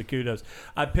him tons of kudos.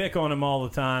 I pick on him all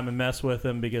the time and mess with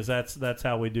him because that's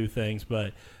how we do things.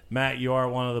 But Matt, you are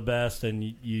one of the best, and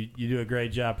you do a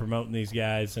great job promoting these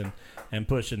guys and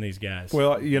pushing these guys.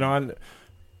 Well,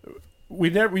 we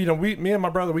never, me and my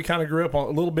brother, we kind of grew up a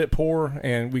little bit poor,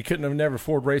 and we couldn't have never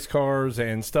afford race cars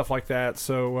and stuff like that.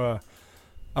 So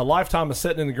a lifetime of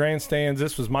sitting in the grandstands,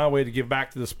 this was my way to give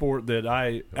back to the sport that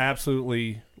I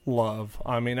absolutely love.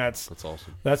 I mean, that's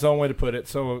awesome. That's the only way to put it.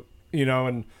 So,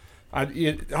 and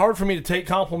it's hard for me to take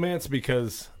compliments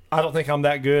because I don't think I'm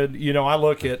that good. I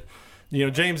look at,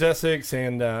 James Essex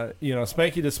and,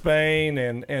 Spanky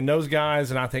DeSpain and those guys,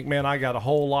 and I think, man, I got a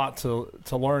whole lot to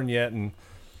learn yet,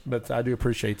 but I do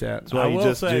appreciate that. That's why you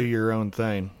just do your own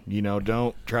thing.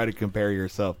 Don't try to compare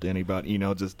yourself to anybody.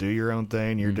 Just do your own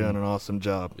thing. You're doing an awesome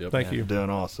job. Yep. Thank you. You're doing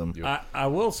awesome. I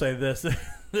will say this.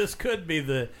 This could be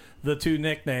the two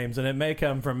nicknames, and it may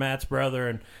come from Matt's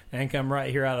brother and come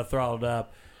right here out of Throttled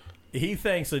Up. He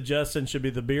thinks that Justin should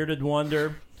be the Bearded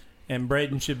Wonder and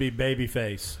Braden should be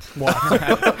Babyface.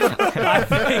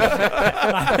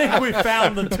 I think we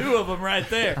found the two of them right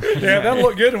there. Yeah, that'll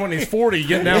look good when he's 40,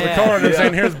 getting out of the car and they're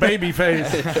saying, "Here's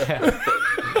Babyface."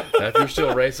 If you're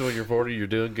still racing when you're 40, you're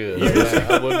doing good.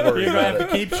 I wouldn't worry You're about going to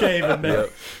have to keep shaving, man.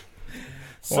 Yep.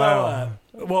 So, Wow.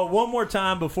 well, one more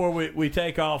time before we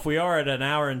take off. We are at an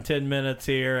hour and 10 minutes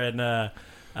here, and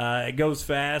it goes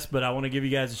fast, but I want to give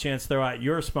you guys a chance to throw out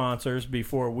your sponsors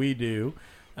before we do.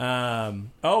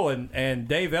 And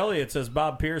Dave Elliott says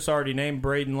Bob Pierce already named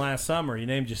Braden last summer. He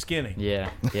named you Skinny. Yeah,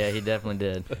 he definitely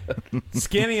did.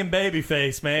 Skinny and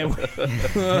Babyface, man.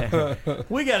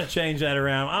 We got to change that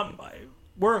around.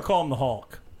 We're going to call him the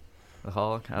Hulk. The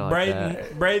Hulk? I like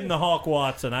that. Braden the Hulk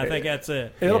Watson. I think that's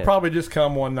it. It'll probably just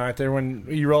come one night there when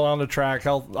you roll on the track.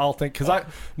 I'll think, because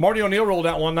Marty O'Neill rolled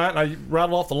out one night and I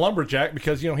rattled off the lumberjack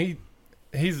because he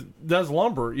does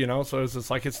lumber, so it's just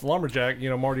like it's the lumberjack,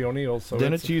 Marty O'Neill. So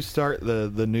didn't you start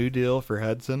the new deal for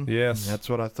Hudson? Yes, that's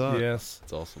what I thought. Yes,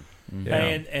 that's awesome. Yeah.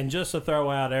 And just to throw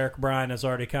out, Eric Bryan has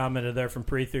already commented there from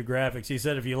Pre-Through Graphics. He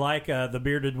said if you like the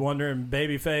Bearded Wonder and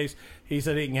Babyface, he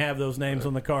said he can have those names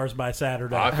on the cars by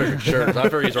Saturday. I figured shirts. I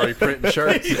figured he's already printing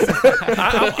shirts.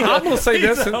 I'm going to say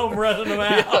this. He's home running them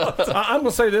out. I'm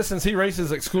going to say this, since he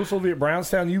races exclusively at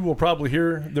Brownstown, you will probably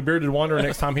hear the Bearded Wonder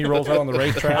next time he rolls out on the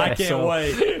racetrack. I can't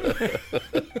wait.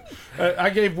 I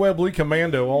gave Webb Lee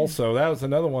Commando also. That was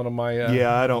another one of my...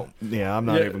 I'm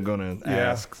not even going to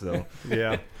ask. So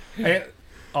yeah. And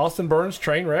Austin Burns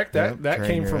Train Wreck, that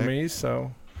came from Wreck. me,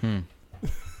 so...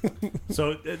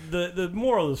 So the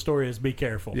moral of the story is be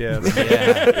careful. Yeah.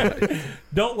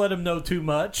 Don't let him know too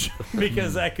much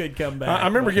because that could come back. I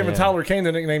remember giving Tyler Kane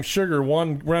the nickname Sugar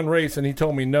one run race, and he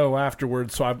told me no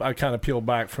afterwards, so I kind of peeled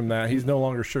back from that. He's no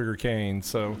longer Sugar Kane,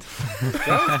 so...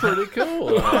 That's pretty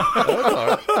cool. That's all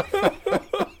right.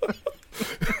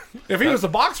 If he was a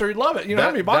boxer, he'd love it.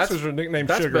 How many boxers are nicknamed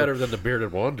That's Sugar? That's better than the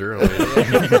Bearded Wonder.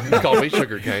 I mean, call me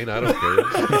Sugar Cane. I don't care.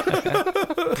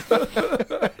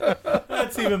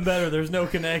 That's even better. There's no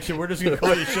connection. We're just going to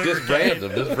call you Sugar Just Cane.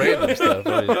 random stuff.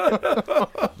 I mean,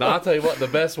 now, I'll tell you what, the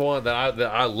best one that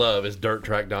I love is Dirt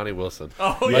Track Donnie Wilson.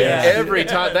 Oh, Like, yeah. every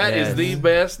time. That is the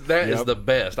best. That is the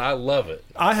best. I love it.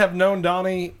 I have known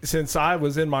Donnie since I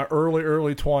was in my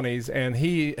early 20s, and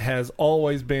he has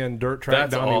always been Dirt Track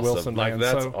That's Donnie awesome. Wilson. Like, man.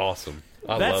 that's So, awesome.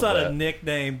 I That's love not that. a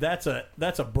nickname. That's a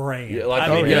brand. Yeah, like,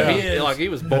 I mean, yeah. he is. he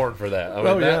was born for that.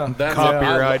 I mean, that's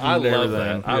Copyright I and love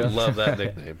everything. that. I love that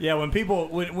nickname. Yeah, when people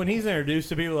when he's introduced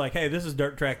to people like, hey, this is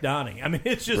Dirt Track Donnie. I mean,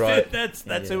 it's just Right. that's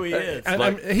who he is.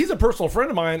 and he's a personal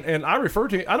friend of mine, and I refer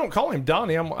to him. I don't call him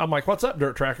Donnie. I'm like, what's up,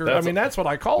 Dirt Tracker? That's what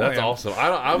I call him. That's awesome.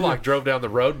 I like drove down the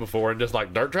road before and just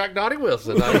like Dirt Track Donnie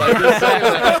Wilson. I'm like, just saying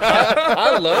that.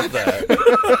 I love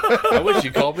that. I wish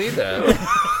you called me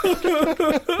that.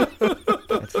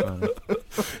 That's funny.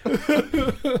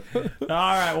 All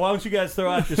right, why don't you guys throw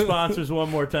out your sponsors one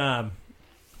more time?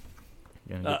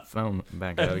 Gonna get the phone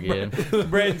back out again.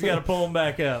 Braden's got to pull them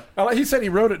back up. He said he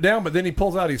wrote it down, but then he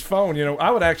pulls out his phone.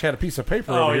 I would actually had a piece of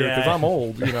paper over here because I'm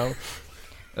old.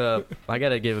 I got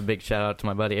to give a big shout out to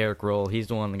my buddy Eric Roll. He's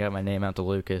the one that got my name out to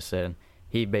Lucas, and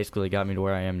he basically got me to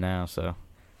where I am now. So,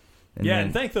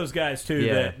 and thank those guys too.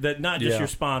 Yeah. That not just your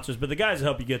sponsors, but the guys that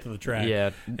help you get to the track.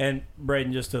 Yeah. And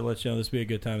Braden, just to let you know, this would be a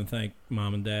good time to thank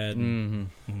mom and dad.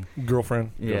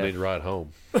 Girlfriend. You'll Yeah. need to ride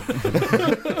home.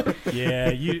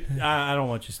 Yeah, I don't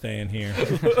want you staying here.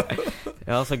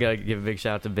 I also got to give a big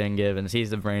shout out to Ben Givens. He's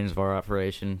the brains of our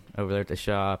operation over there at the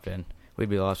shop, and we'd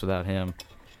be lost without him.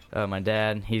 My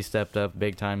dad, he stepped up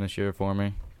big time this year for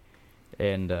me.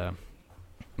 And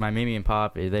my Mimi and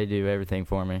Poppy, they do everything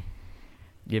for me.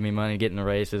 Give me money, get in the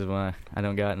races when I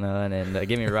don't got none, and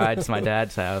give me rides to my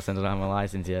dad's house since I don't have my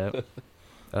license yet.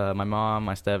 My mom,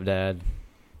 my stepdad,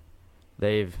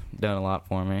 they've done a lot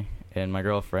for me. and my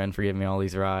girlfriend for giving me all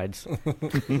these rides. Those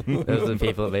are the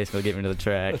people that basically get me to the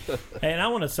track. Hey, and I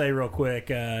want to say real quick,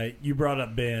 you brought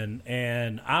up Ben,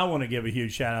 and I want to give a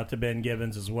huge shout out to Ben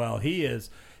Gibbons as well.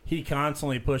 He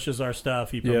constantly pushes our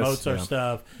stuff. He promotes our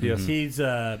stuff. Yes.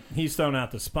 He's thrown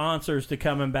out the sponsors to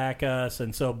come and back us,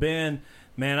 and so Ben,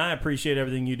 man, I appreciate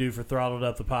everything you do for Throttled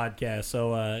Up the podcast.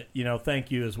 So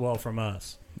thank you as well from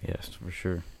us. Yes, for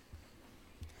sure.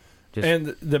 And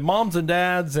the moms and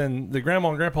dads and the grandma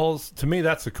and grandpas, to me,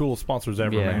 that's the coolest sponsors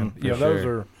ever, man. for Those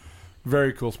sure. are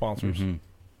very cool sponsors. Mm-hmm.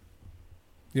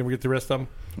 You want to get the rest of them?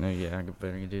 No, yeah, I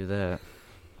better do that.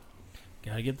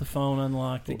 Got to get the phone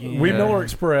unlocked again. We Miller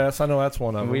Express. I know that's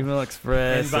one of them. Weevil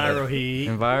Express. Enviro Heat.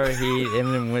 Enviro Heat,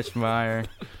 Eminem Wishmeyer,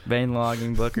 Bain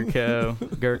Logging, Booker Co.,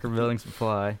 Gurker Building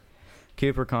Supply,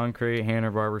 Cooper Concrete,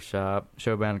 Hanner Barber Shop,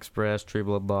 Showbound Express, True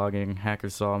Blood Logging, Hacker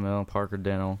Sawmill, Parker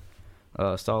Dental,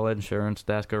 Solid Insurance,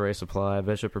 Dasco Race Supply,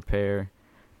 Bishop Repair,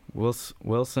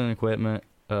 Wilson Equipment,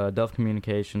 Duff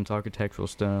Communications, Architectural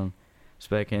Stone,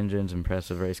 Spec Engines,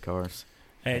 Impressive Race Cars.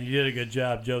 And you did a good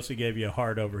job. Josie gave you a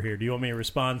heart over here. Do you want me to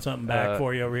respond something back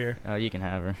for you over here? You can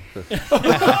have her.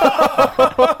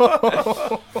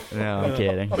 No, I'm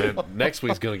kidding. Man, next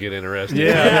week's going to get interesting.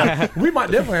 Yeah. We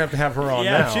might definitely have to have her on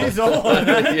now. She's on.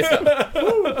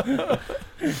 Yeah.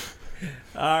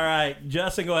 All right,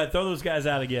 Justin, go ahead. Throw those guys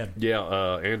out again. Yeah,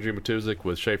 Andrew Matuzik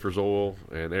with Schaefer's Oil,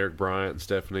 and Eric Bryant and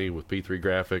Stephanie with P3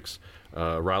 Graphics,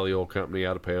 Riley Oil Company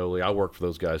out of Paoli. I work for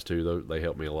those guys too. They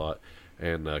help me a lot.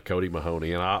 And Cody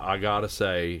Mahoney. And I got to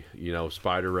say,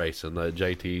 Spider Racing, the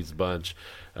JT's bunch,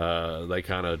 they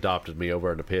kind of adopted me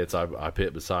over in the pits. I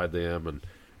pit beside them,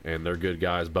 and they're good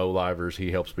guys. Bo Livers,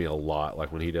 he helps me a lot.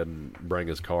 Like when he doesn't bring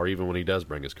his car, even when he does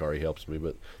bring his car, he helps me.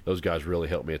 But those guys really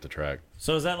help me at the track.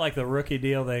 So is that like the rookie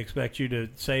deal? They expect you to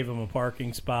save them a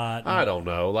parking spot? I don't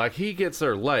know. Like he gets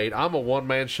there late. I'm a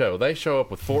one-man show. They show up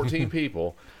with 14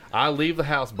 people. I leave the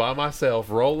house by myself,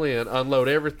 roll in, unload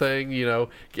everything, and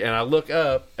I look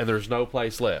up and there's no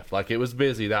place left. Like it was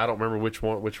busy. I don't remember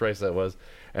which race that was.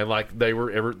 And like they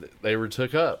were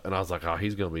took up, and I was like, oh,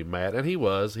 he's gonna be mad, and he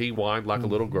was. He whined like a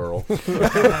little girl.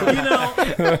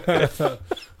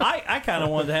 I kind of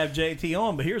wanted to have JT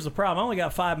on, but here's the problem: I only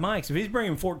got 5 mics. If he's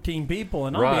bringing 14 people,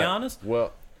 and I'll be honest,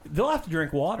 they'll have to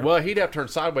drink water. Well, he'd have to turn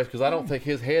sideways because I don't think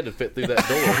his head would fit through that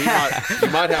door. You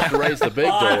might have to raise the big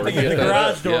door to get the that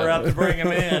garage up. door up to bring him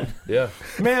in. Yeah,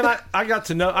 man, I got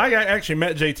to know. I actually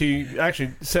met JT.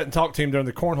 Actually, sat and talked to him during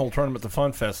the cornhole tournament at the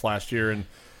Fun Fest last year, and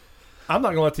I'm not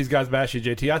going to let these guys bash you,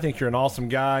 JT. I think you're an awesome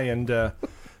guy, and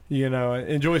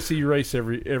enjoy to see you race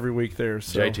every week there.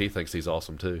 So. JT thinks he's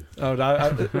awesome too. Oh,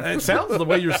 it sounds the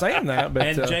way you're saying that. But,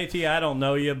 and JT, I don't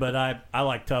know you, but I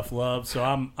like tough love, so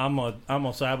I'm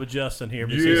gonna side with Justin here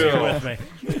because he's here with me.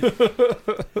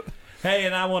 Hey,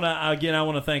 and I want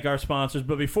to thank our sponsors,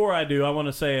 but before I do, I want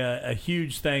to say a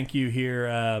huge thank you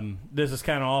here. This is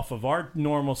kind of off of our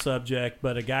normal subject,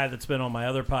 but a guy that's been on my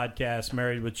other podcast,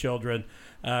 Married with Children.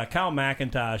 Kyle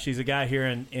McIntosh, he's a guy here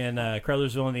in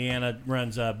Crothersville, Indiana,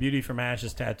 runs Beauty from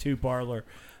Ashes Tattoo Parlor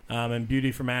and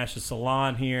Beauty from Ashes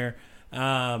Salon here.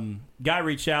 Guy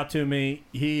reached out to me.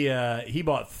 He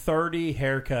bought 30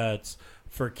 haircuts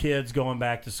for kids going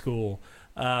back to school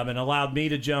and allowed me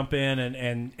to jump in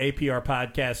and APR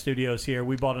Podcast Studios here.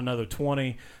 We bought another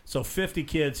 20. So 50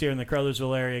 kids here in the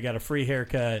Crothersville area got a free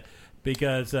haircut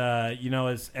because,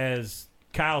 as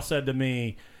Kyle said to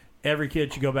me, every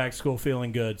kid should go back to school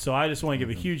feeling good. So I just want to give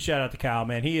a huge shout out to Kyle,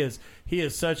 man. He is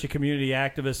such a community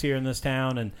activist here in this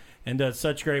town and does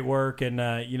such great work. And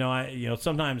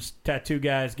sometimes tattoo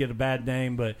guys get a bad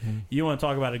name, but you want to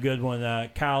talk about a good one.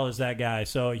 Kyle is that guy.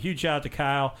 So a huge shout out to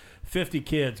Kyle. 50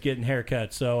 kids getting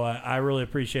haircuts. So I really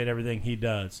appreciate everything he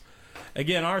does.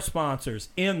 Again, our sponsors,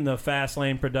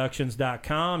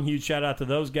 InTheFastLaneProductions.com. Huge shout out to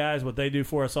those guys, what they do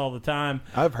for us all the time.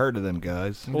 I've heard of them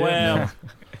guys. Well,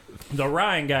 the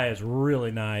Ryan guy is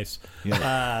really nice.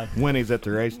 Yeah. When he's at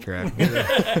the racetrack.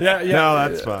 yeah. No,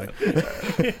 that's fine.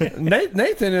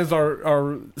 Nathan is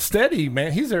our steady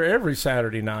man. He's there every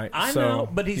Saturday night. I know,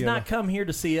 but he's not come here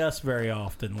to see us very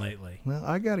often lately. Well,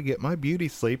 I got to get my beauty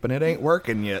sleep, and it ain't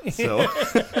working yet. So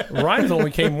Ryan's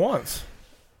only came once.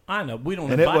 I know. We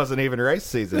don't. And it wasn't even race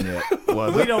season yet,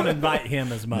 was it? We don't invite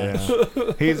him as much.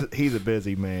 Yeah. He's a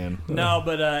busy man. No,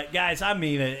 but guys, I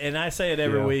mean it, and I say it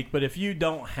every week. But if you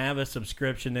don't have a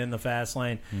subscription in the Fast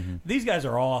Lane, these guys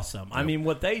are awesome. I mean,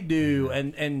 what they do,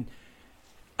 and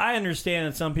I understand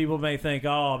that some people may think,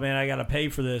 "Oh man, I got to pay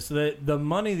for this." The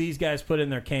money these guys put in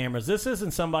their cameras. This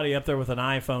isn't somebody up there with an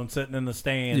iPhone sitting in the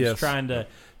stands trying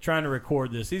to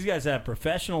record this. These guys have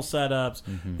professional setups.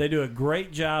 They do a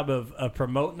great job of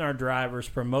promoting our drivers,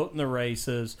 promoting the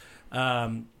races,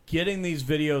 getting these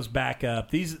videos back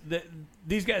up. These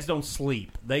guys don't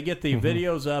sleep. They get the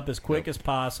videos up as quick as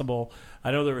possible.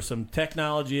 I know there were some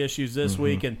technology issues this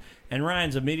week, and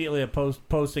Ryan's immediately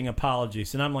posting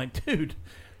apologies. And I'm like, dude,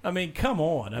 I mean, come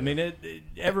on. I mean,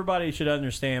 everybody should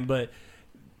understand. But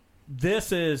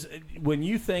this is, when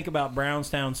you think about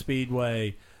Brownstown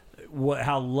Speedway,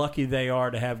 how lucky they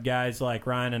are to have guys like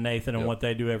Ryan and Nathan and what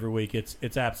they do every week.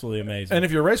 It's absolutely amazing. And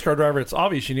if you're a race car driver, it's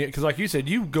obvious you need it because, like you said,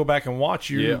 you go back and watch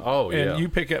you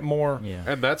pick up more. Yeah.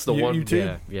 And that's the one. You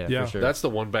too. Yeah, for sure. That's the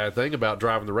one bad thing about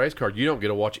driving the race car. You don't get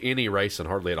to watch any racing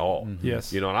hardly at all.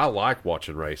 Yes. And I like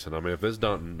watching racing. I mean, if this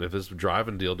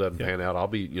driving deal doesn't pan out, I'll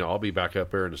be back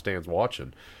up there in the stands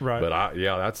watching. Right. But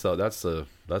that's the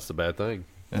bad thing.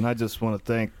 And I just want to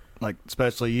thank, like,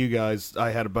 especially you guys. I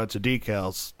had a bunch of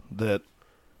decals that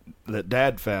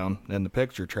Dad found in the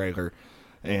picture trailer,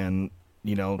 and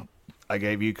I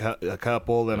gave you a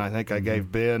couple. Then I think I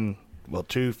gave Ben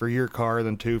 2 for your car,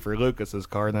 then 2 for Lucas's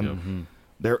car. Then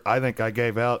I think I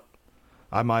gave out.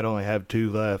 I might only have 2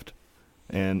 left,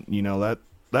 and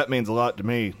that means a lot to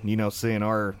me. Seeing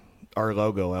our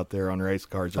logo out there on race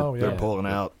cars, they're pulling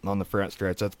out on the front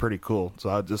stretch. That's pretty cool. So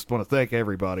I just want to thank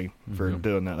everybody for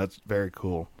doing that. That's very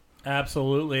cool.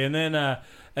 Absolutely. And then,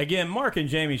 again, Mark and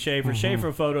Jamie Schaefer,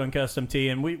 Schaefer Photo and Custom Tee,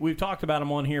 and we've talked about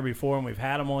them on here before, and we've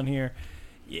had them on here.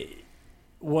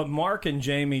 What Mark and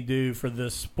Jamie do for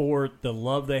this sport, the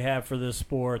love they have for this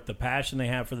sport, the passion they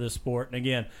have for this sport, and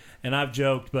again, and I've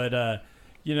joked, but,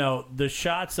 the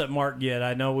shots that Mark get,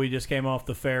 I know we just came off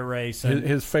the fair race. And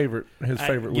his favorite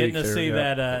week. Getting to see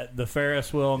that the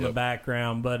Ferris wheel in the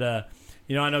background. But, I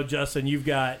know, Justin, you've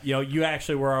got, you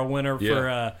actually were our winner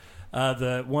for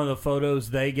one of the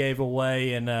photos they gave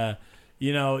away, and I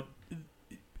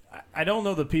don't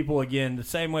know the people, again, the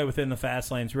same way within the fast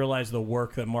lanes, realize the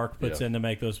work that Mark puts in to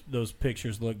make those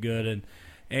pictures look good,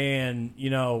 and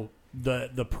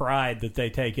the pride that they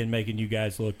take in making you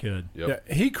guys look good. Yep. Yeah,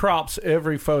 he crops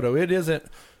every photo. It isn't,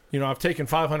 I've taken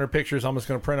 500 pictures, I'm just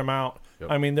going to print them out.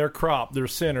 Yep. I mean, they're cropped, they're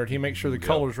centered. He makes sure the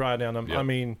color's right on them. Yep. I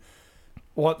mean,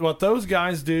 what those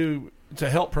guys do to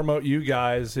help promote you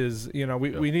guys is,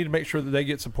 we need to make sure that they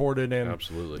get supported, and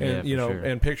absolutely, and sure.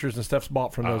 and pictures and stuff's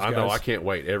bought from those guys. I know. I can't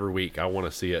wait every week. I want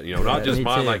to see it. Not just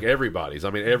mine, like everybody's. I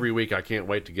mean, every week I can't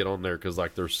wait to get on there because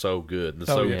they're so good and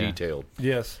so detailed.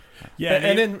 Yes. Yeah,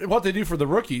 and then what they do for the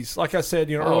rookies, like I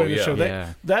said, earlier in the show,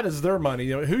 that is their money.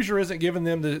 Hoosier isn't giving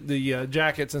them the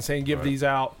jackets and saying give these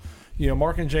out.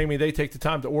 Mark and Jamie, they take the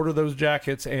time to order those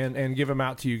jackets and give them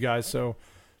out to you guys. So,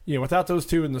 without those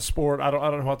two in the sport, I don't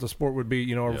know what the sport would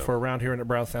be, for around here in at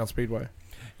Brownstown Speedway.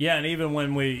 Yeah, and even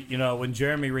when when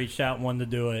Jeremy reached out and wanted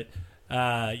to do it,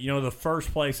 the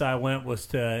first place I went was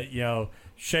to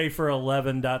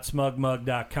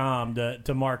Schaefer11.smugmug.com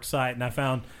to Mark's site, and I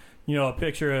found a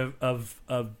picture of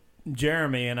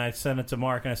Jeremy, and I sent it to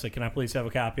Mark, and I said, can I please have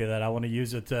a copy of that? I want to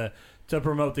use it to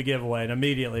promote the giveaway. And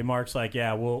immediately Mark's like,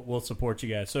 yeah, we'll support you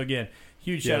guys. So again,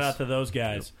 huge shout out to those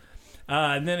guys.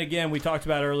 And then again, we talked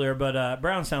about earlier, but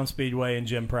Brownstown Speedway and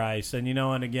Jim Price, and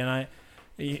and again,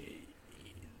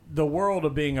 the world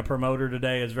of being a promoter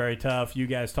today is very tough. You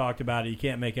guys talked about it. You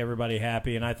can't make everybody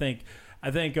happy, and I think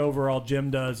overall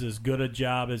Jim does as good a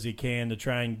job as he can to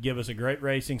try and give us a great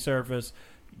racing surface,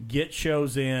 get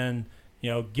shows in,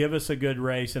 give us a good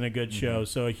race and a good show.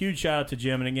 So a huge shout out to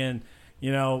Jim. And again,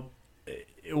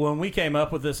 when we came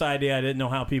up with this idea, I didn't know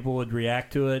how people would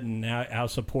react to it and how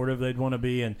supportive they'd want to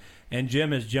be. And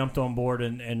Jim has jumped on board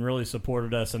and really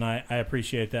supported us, and I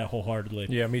appreciate that wholeheartedly.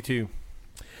 Yeah, me too.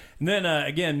 And then,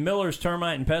 again, Miller's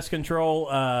Termite and Pest Control,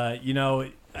 I'm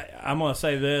going to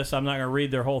say this. I'm not going to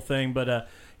read their whole thing, but,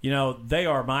 they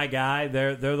are my guy.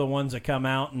 They're the ones that come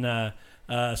out and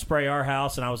spray our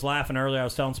house. And I was laughing earlier. I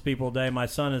was telling some people today, my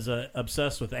son is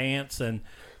obsessed with ants. And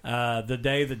the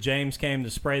day that James came to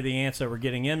spray the ants that were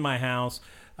getting in my house,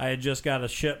 I had just got a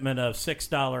shipment of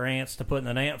 $6 ants to put in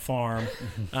an ant farm,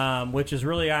 which is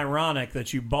really ironic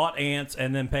that you bought ants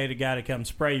and then paid a guy to come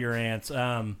spray your ants.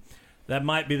 That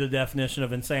might be the definition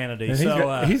of insanity. And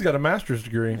he's got a master's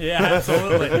degree. Yeah,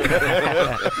 absolutely.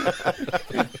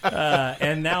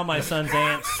 And now my son's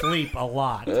ants sleep a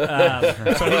lot.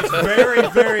 So he's very,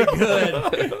 very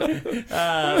good.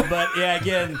 But, yeah,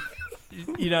 again,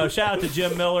 shout out to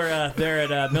Jim Miller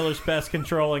there at Miller's Pest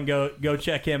Control, and go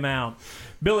check him out.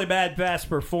 Billy Bad Fast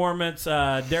Performance,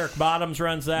 Derek Bottoms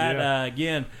runs that. Yeah.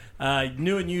 Again,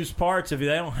 new and used parts. If they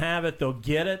don't have it, they'll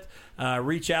get it.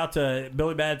 Reach out to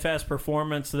Billy Bad Fast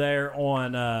Performance there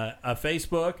on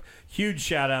Facebook. Huge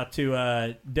shout out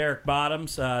to Derek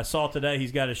Bottoms. Saw today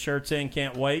he's got his shirts in.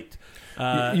 Can't wait.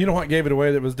 You know what gave it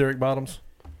away that was Derek Bottoms?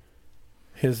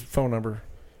 His phone number,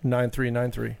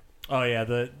 9393. Oh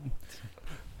yeah,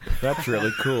 That's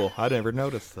really cool. I never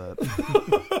noticed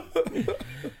that.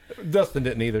 Dustin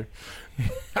didn't either.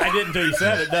 I didn't until you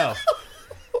said it. No.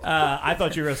 I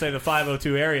thought you were going to say the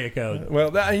 502 area code.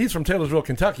 Well, he's from Taylorsville,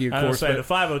 Kentucky, of I was course. going to say the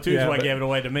 502 is what gave it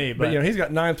away to me. But he's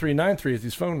got 9393 as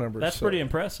his phone number. That's pretty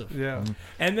impressive. Yeah.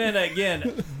 And then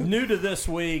again, new to this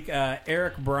week,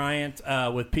 Eric Bryant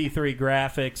with P3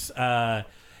 Graphics.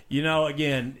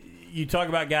 Again, you talk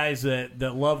about guys that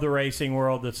love the racing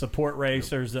world, that support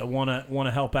racers, that want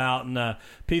to help out. And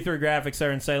P3 Graphics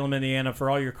there in Salem, Indiana, for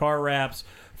all your car wraps,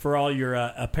 for all your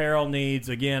apparel needs.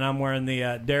 Again, I'm wearing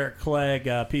the Derek Clegg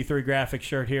P3 Graphics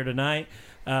shirt here tonight.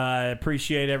 I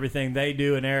appreciate everything they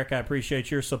do. And, Eric, I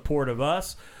appreciate your support of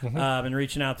us and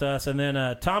reaching out to us. And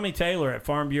then Tommy Taylor at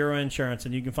Farm Bureau Insurance,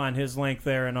 and you can find his link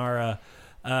there in our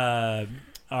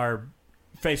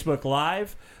Facebook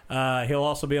Live. He'll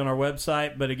also be on our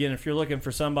website. But, again, if you're looking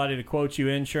for somebody to quote you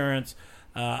insurance,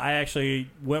 I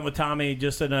actually went with Tommy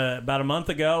just about a month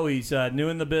ago. He's new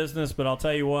in the business, but I'll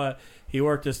tell you what, he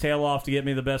worked his tail off to get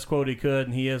me the best quote he could,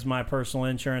 and he is my personal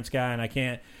insurance guy, and I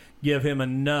can't give him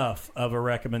enough of a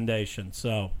recommendation.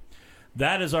 So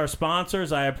that is our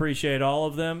sponsors. I appreciate all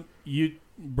of them. You,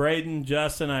 Braden,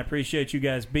 Justin, I appreciate you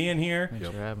guys being here. Thanks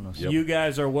for having us. You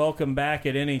guys are welcome back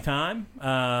at any time.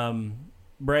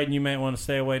 Braden, you may want to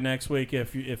stay away next week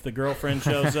if the girlfriend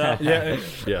shows up.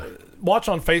 Yeah. Watch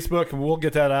on Facebook, and we'll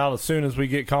get that out as soon as we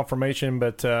get confirmation.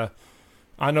 But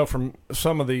I know from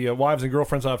some of the wives and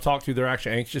girlfriends I've talked to, they're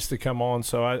actually anxious to come on.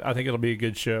 So I think it'll be a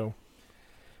good show.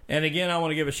 And again, I want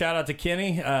to give a shout out to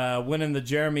Kenny, winning the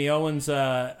Jeremy Owens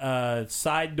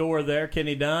side door there.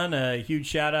 Kenny Dunn, a huge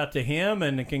shout out to him,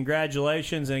 and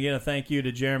congratulations. And again, a thank you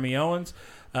to Jeremy Owens.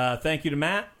 Thank you to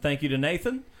Matt. Thank you to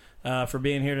Nathan for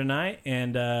being here tonight.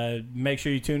 And make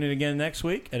sure you tune in again next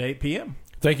week at 8 p.m.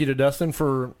 Thank you to Dustin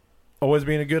for always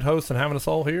being a good host and having us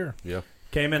all here. Yeah.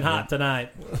 Came in hot tonight.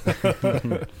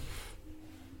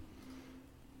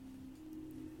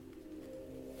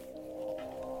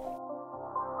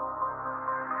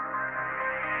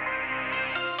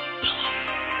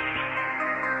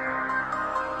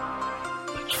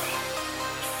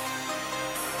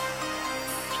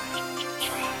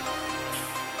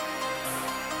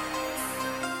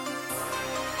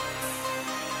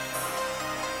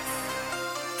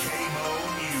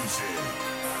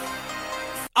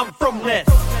 I'm from that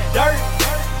dirt.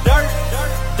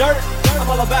 I'm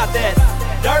all about that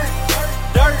dirt.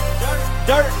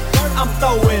 I'm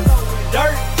throwing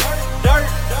dirt.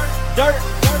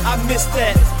 I miss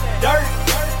that dirt.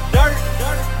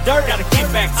 Gotta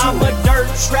get back to I'm a dirt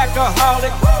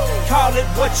trackaholic. Call it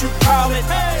what you call it.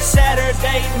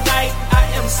 Saturday night, I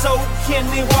am so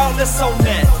Kenny Wallace on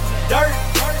that dirt.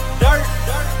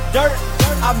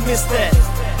 I miss that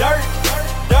dirt.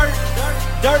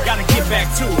 Gotta get back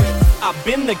to it. I've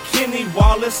been the Kenny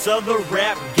Wallace of the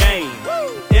rap game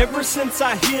ever since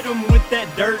I hit him with that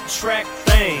dirt track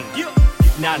thing.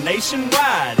 Now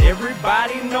nationwide,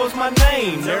 everybody knows my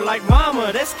name. They're like,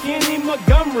 mama, that's Kenny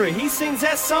Montgomery. He sings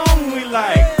that song we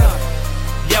like.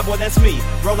 Yeah, boy, that's me.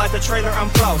 Roll out the trailer, I'm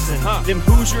flossing. Them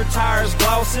Hoosier tires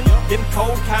glossing. Them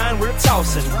cold kind we're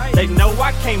tossing. They know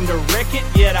I came to wreck it,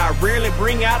 yet I rarely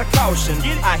bring out a caution.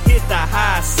 I hit the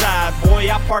high side, boy,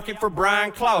 I park it for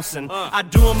Brian Clausen. I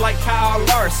do them like Kyle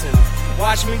Larson.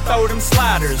 Watch me throw them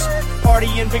sliders. Party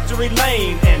in Victory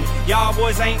Lane, and y'all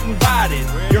boys ain't invited.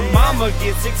 Your mama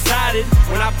gets excited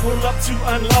when I pull up to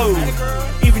unload.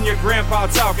 Even your grandpa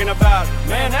talking about,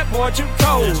 man, that boy too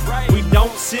cold. We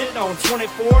don't sit on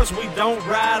 24s, we don't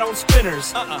ride on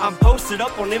spinners. I'm posted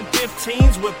up on them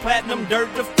 15s with platinum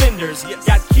dirt defenders.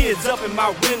 Got kids up in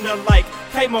my window like,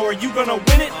 hey Mo, are you gonna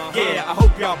win it? Yeah, I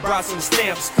hope y'all brought some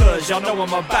stamps, cause y'all know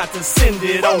I'm about to send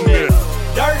it on me.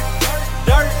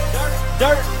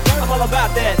 Dirt, I'm all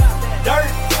about that dirt.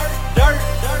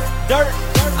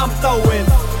 I'm throwing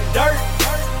dirt.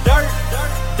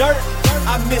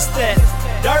 I miss that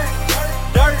dirt.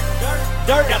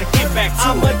 Gotta get back to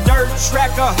I'm it. I'm a dirt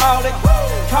trackaholic.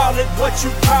 Call it what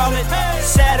you call it.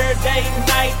 Saturday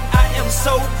night, I am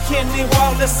so Kenny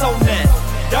Wallace on that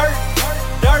dirt.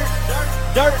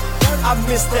 I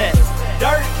miss that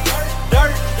dirt.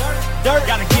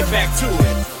 Gotta get back to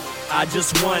it. I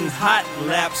just won hot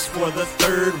laps for the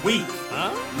third week.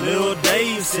 Lil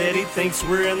Dave said he thinks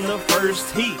we're in the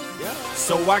first heat.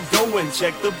 So I go and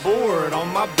check the board on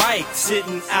my bike,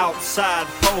 sitting outside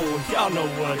pole. Y'all know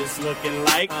what it's looking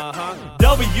like.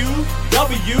 W,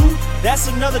 that's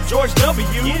another George W.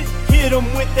 Hit hit 'em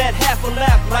with that half a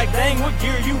lap, like dang, what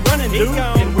gear you running, dude?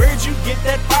 And where'd you get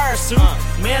that fire suit?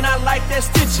 Man, I like that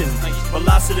stitching.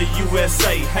 Velocity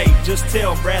USA, hey, just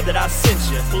tell Brad that I sent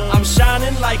you. I'm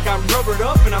shining like I'm rubbered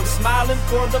up and I'm smiling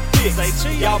for the pics.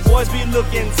 Y'all boys be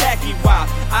looking tacky while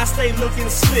I stay looking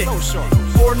slick.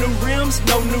 4 new rims,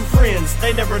 no new friends.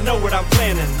 They never know what I'm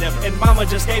planning. And mama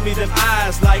just gave me them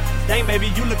eyes like, dang,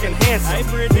 baby, you looking handsome.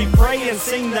 We pray and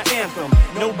sing the anthem.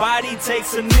 Nobody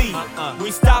takes a knee.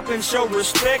 We stop and show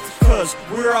respect, cause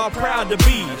we're all proud to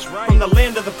be from the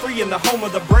land of the free and the home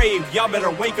of the brave. Y'all better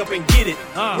wake up and get it.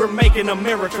 We're making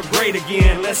America great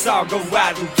again. Let's all go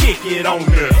out and kick it on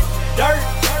the dirt,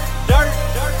 dirt,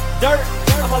 dirt.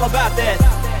 I'm all about that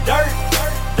dirt,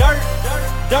 dirt,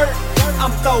 dirt.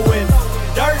 I'm throwing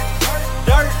dirt,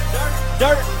 dirt,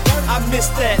 dirt. I miss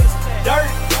that dirt,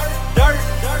 dirt,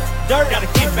 dirt. Gotta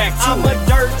get back to it. I'm a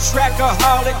dirt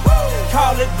trackaholic.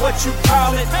 Call it what you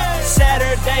call it.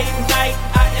 Saturday night,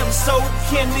 I am so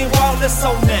Kenny Wallace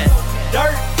on that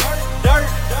dirt, dirt,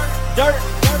 dirt.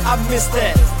 I miss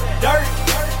that dirt,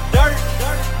 dirt,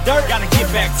 dirt. Gotta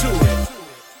get back to it.